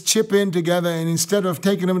we just chip in together, and instead of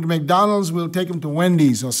taking them to McDonald's, we'll take them to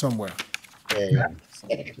Wendy's or somewhere. Yeah.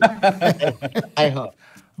 I hope.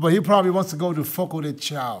 But he probably wants to go to Foco de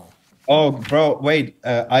Chao. Oh, bro, wait.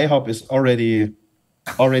 IHOP is already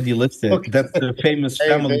listed. Okay. That's the famous Hey,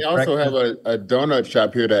 family they also have breakfast. a donut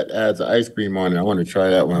shop here that adds ice cream on it. I want to try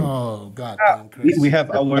that one. Oh, God damn, We Chris. have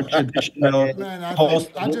our traditional Man,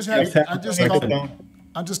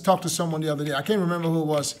 I just talked to someone the other day. I can't remember who it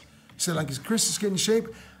was. He said, like, is Chris getting in shape?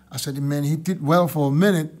 I said, man, he did well for a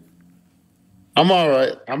minute. I'm all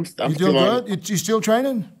right. I'm You still doing on. good? You still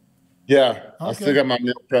training? Yeah, I Okay. still got my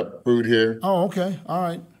meal prep food here. Oh, okay. All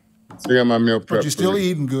right. Still got my meal prep. But you're still food.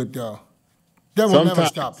 eating good, though. That will never Sometimes,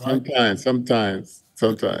 stop, right? sometimes.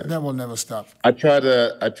 That will never stop. I tried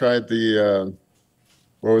the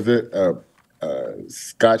what was it?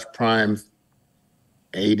 Scotch Prime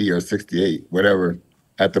 80 or 68, whatever,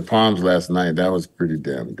 at the Palms last night. That was pretty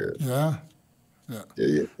damn good. Yeah.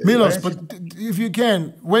 Yeah. Milos, but if you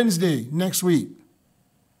can, Wednesday next week,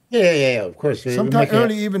 Yeah, of course. sometime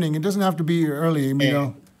early evening. It doesn't have to be early, you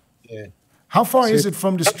know. Yeah. How far is it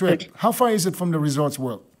from the Strip? How far is it from the Resorts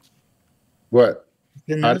World? What?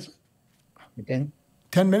 10 I- minutes? Okay.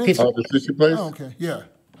 10 minutes? Oh, the sushi place? Oh, okay. Yeah.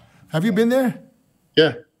 Have you been there?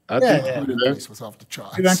 Yeah. I think yeah. I'll The do that. place was off the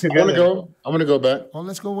charts. We went I want to together. go. I want to go back. Well,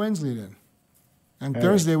 let's go Wednesday then. And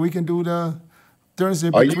Thursday we can do the Thursday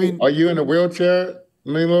Are between. you in a wheelchair,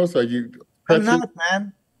 Milos? Are you? I'm not,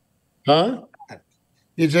 man. Huh?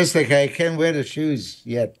 You're just like, I can't wear the shoes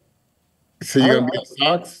yet. So you're gonna be in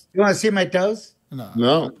socks? You want to see my toes?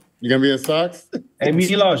 No. You're gonna be in socks? Hey,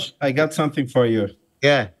 Milos, I got something for you.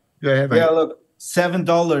 Yeah. Go ahead, man. Yeah, look,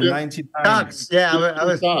 $7.99. Socks. Yeah, I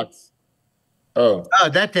was. Socks. Oh, Oh,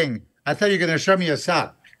 that thing. I thought you were going to show me a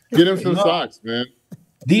sock. get him some No. socks, man.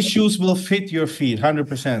 These shoes will fit your feet,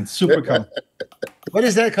 100%. Super comfortable. What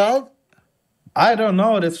is that called? I don't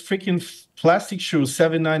know. That's freaking plastic shoes,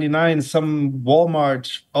 $7.99, some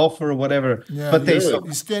Walmart offer or whatever. Yeah, but they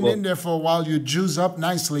you stand in there for a while, you juice up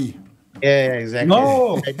nicely. Yeah, exactly.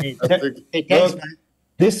 No. Hey, Look, thanks, man.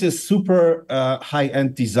 this is super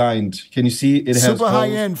high-end designed. Can you see? It has Super high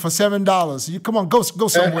holes. end for $7. You come on, go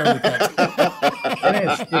somewhere with that.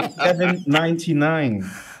 Yes, it's $7.99.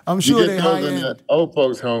 I'm You sure get they those high in the end. old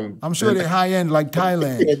folks' home. I'm sure they high end like Yeah,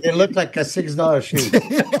 Thailand. they look like a $6 shoe.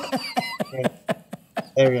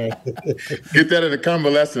 All right. Get that at a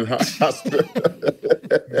convalescent hospital.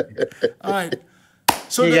 All right.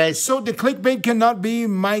 So, Hey, the, guys. so the clickbait cannot be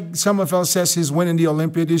Mike Sommerfeld says he's winning the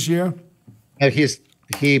Olympia this year. Now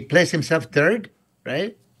he placed himself third,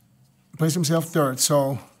 right? Plays himself third.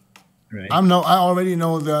 So Right. I already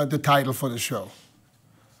know the title for the show.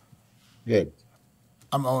 Good.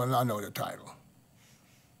 I know the title.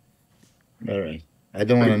 All right. I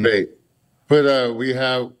don't want to. Clickbait. But we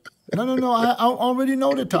have No. I already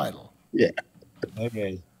know the title. Yeah.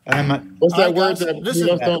 Okay. what's that All right, word guys, that listen.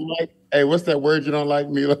 Milos don't like? Hey, what's that word you don't like,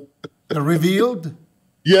 Milo? The revealed.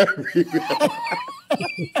 Yeah.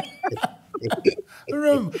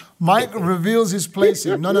 Mike reveals his place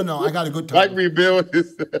here. No. I got a good Like title. rebuild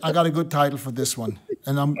this. I got a good title for this one,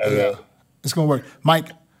 and it's gonna work. Mike,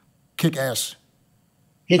 kick ass.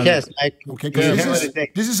 Kick ass, Mike. Okay, Yeah, because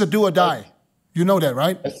this is a do or die. You know that,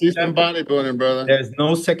 right? I see some bodybuilding, brother. There's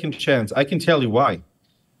no second chance. I can tell you why.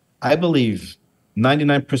 I believe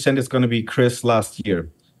 99% is going to be Chris last year.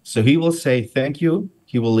 So he will say thank you.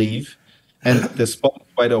 He will leave. And the spot is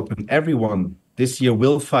wide open. Everyone this year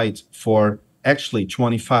will fight for actually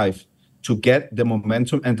 25 to get the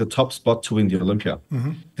momentum and the top spot to win the Olympia.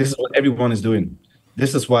 This is what everyone is doing.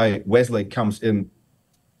 This is why Wesley comes in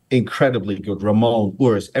incredibly good. Ramon,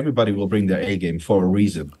 Urs, everybody will bring their A game for a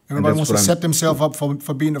reason. And Everybody that's wants to what I'm- set themselves up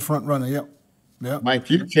for being the front runner. Yep. Yeah. Mike,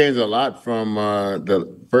 you've changed a lot from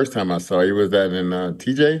the first time I saw you. Was that in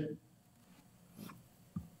TJ?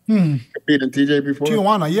 Competed in TJ before?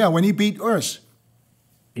 Tijuana, yeah, when he beat Urs.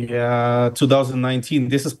 Yeah, 2019.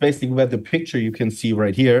 This is basically where the picture you can see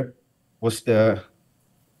right here was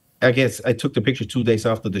I guess I took the picture 2 days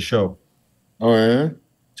after the show. Oh yeah,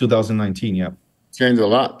 2019. Yeah. changed a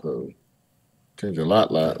lot though. Changed a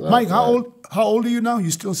lot. Mike, how old are you now?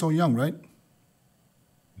 You're still so young, right?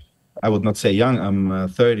 I would not say young. I'm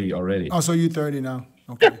 30 already. Oh, so you're 30 now.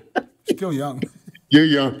 Okay. Still young. You're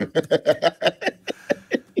young.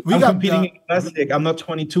 We I'm got competing in classic. I'm not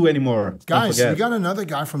 22 anymore. guys. We got another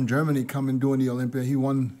guy from Germany coming doing the Olympia.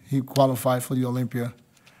 He qualified for the Olympia.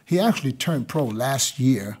 He actually turned pro last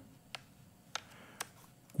year.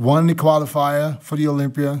 Won the qualifier for the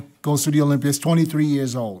Olympia. Goes to the Olympia. He's 23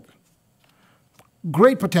 years old.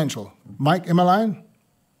 Great potential. Mike, am I lying?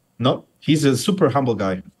 No, he's a super humble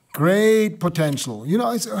guy. Great potential. You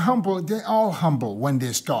know, it's humble. They're all humble when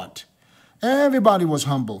they start. Everybody was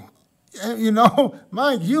humble. You know,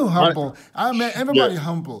 Mike, you humble. I mean, everybody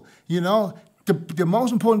humble. You know, the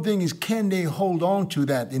most important thing is, can they hold on to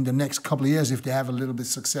that in the next couple of years if they have a little bit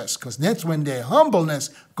of success? Because that's when their humbleness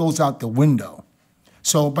goes out the window.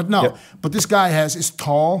 So, but no, Yep. but this guy is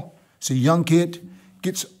tall. He's a young kid,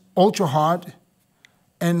 gets ultra hard,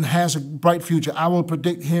 and has a bright future. I will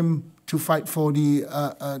predict him to fight for the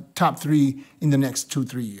top 3 in the next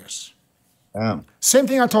 2-3 years. Same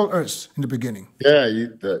thing I told Urs in the beginning. Yeah,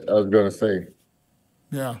 I was gonna say.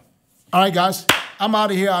 Yeah. All right, guys. I'm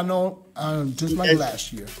out of here. I know, just like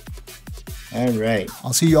last year. All right.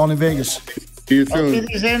 I'll see you all in Vegas. See you Auf soon.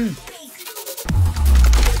 Wiedersehen.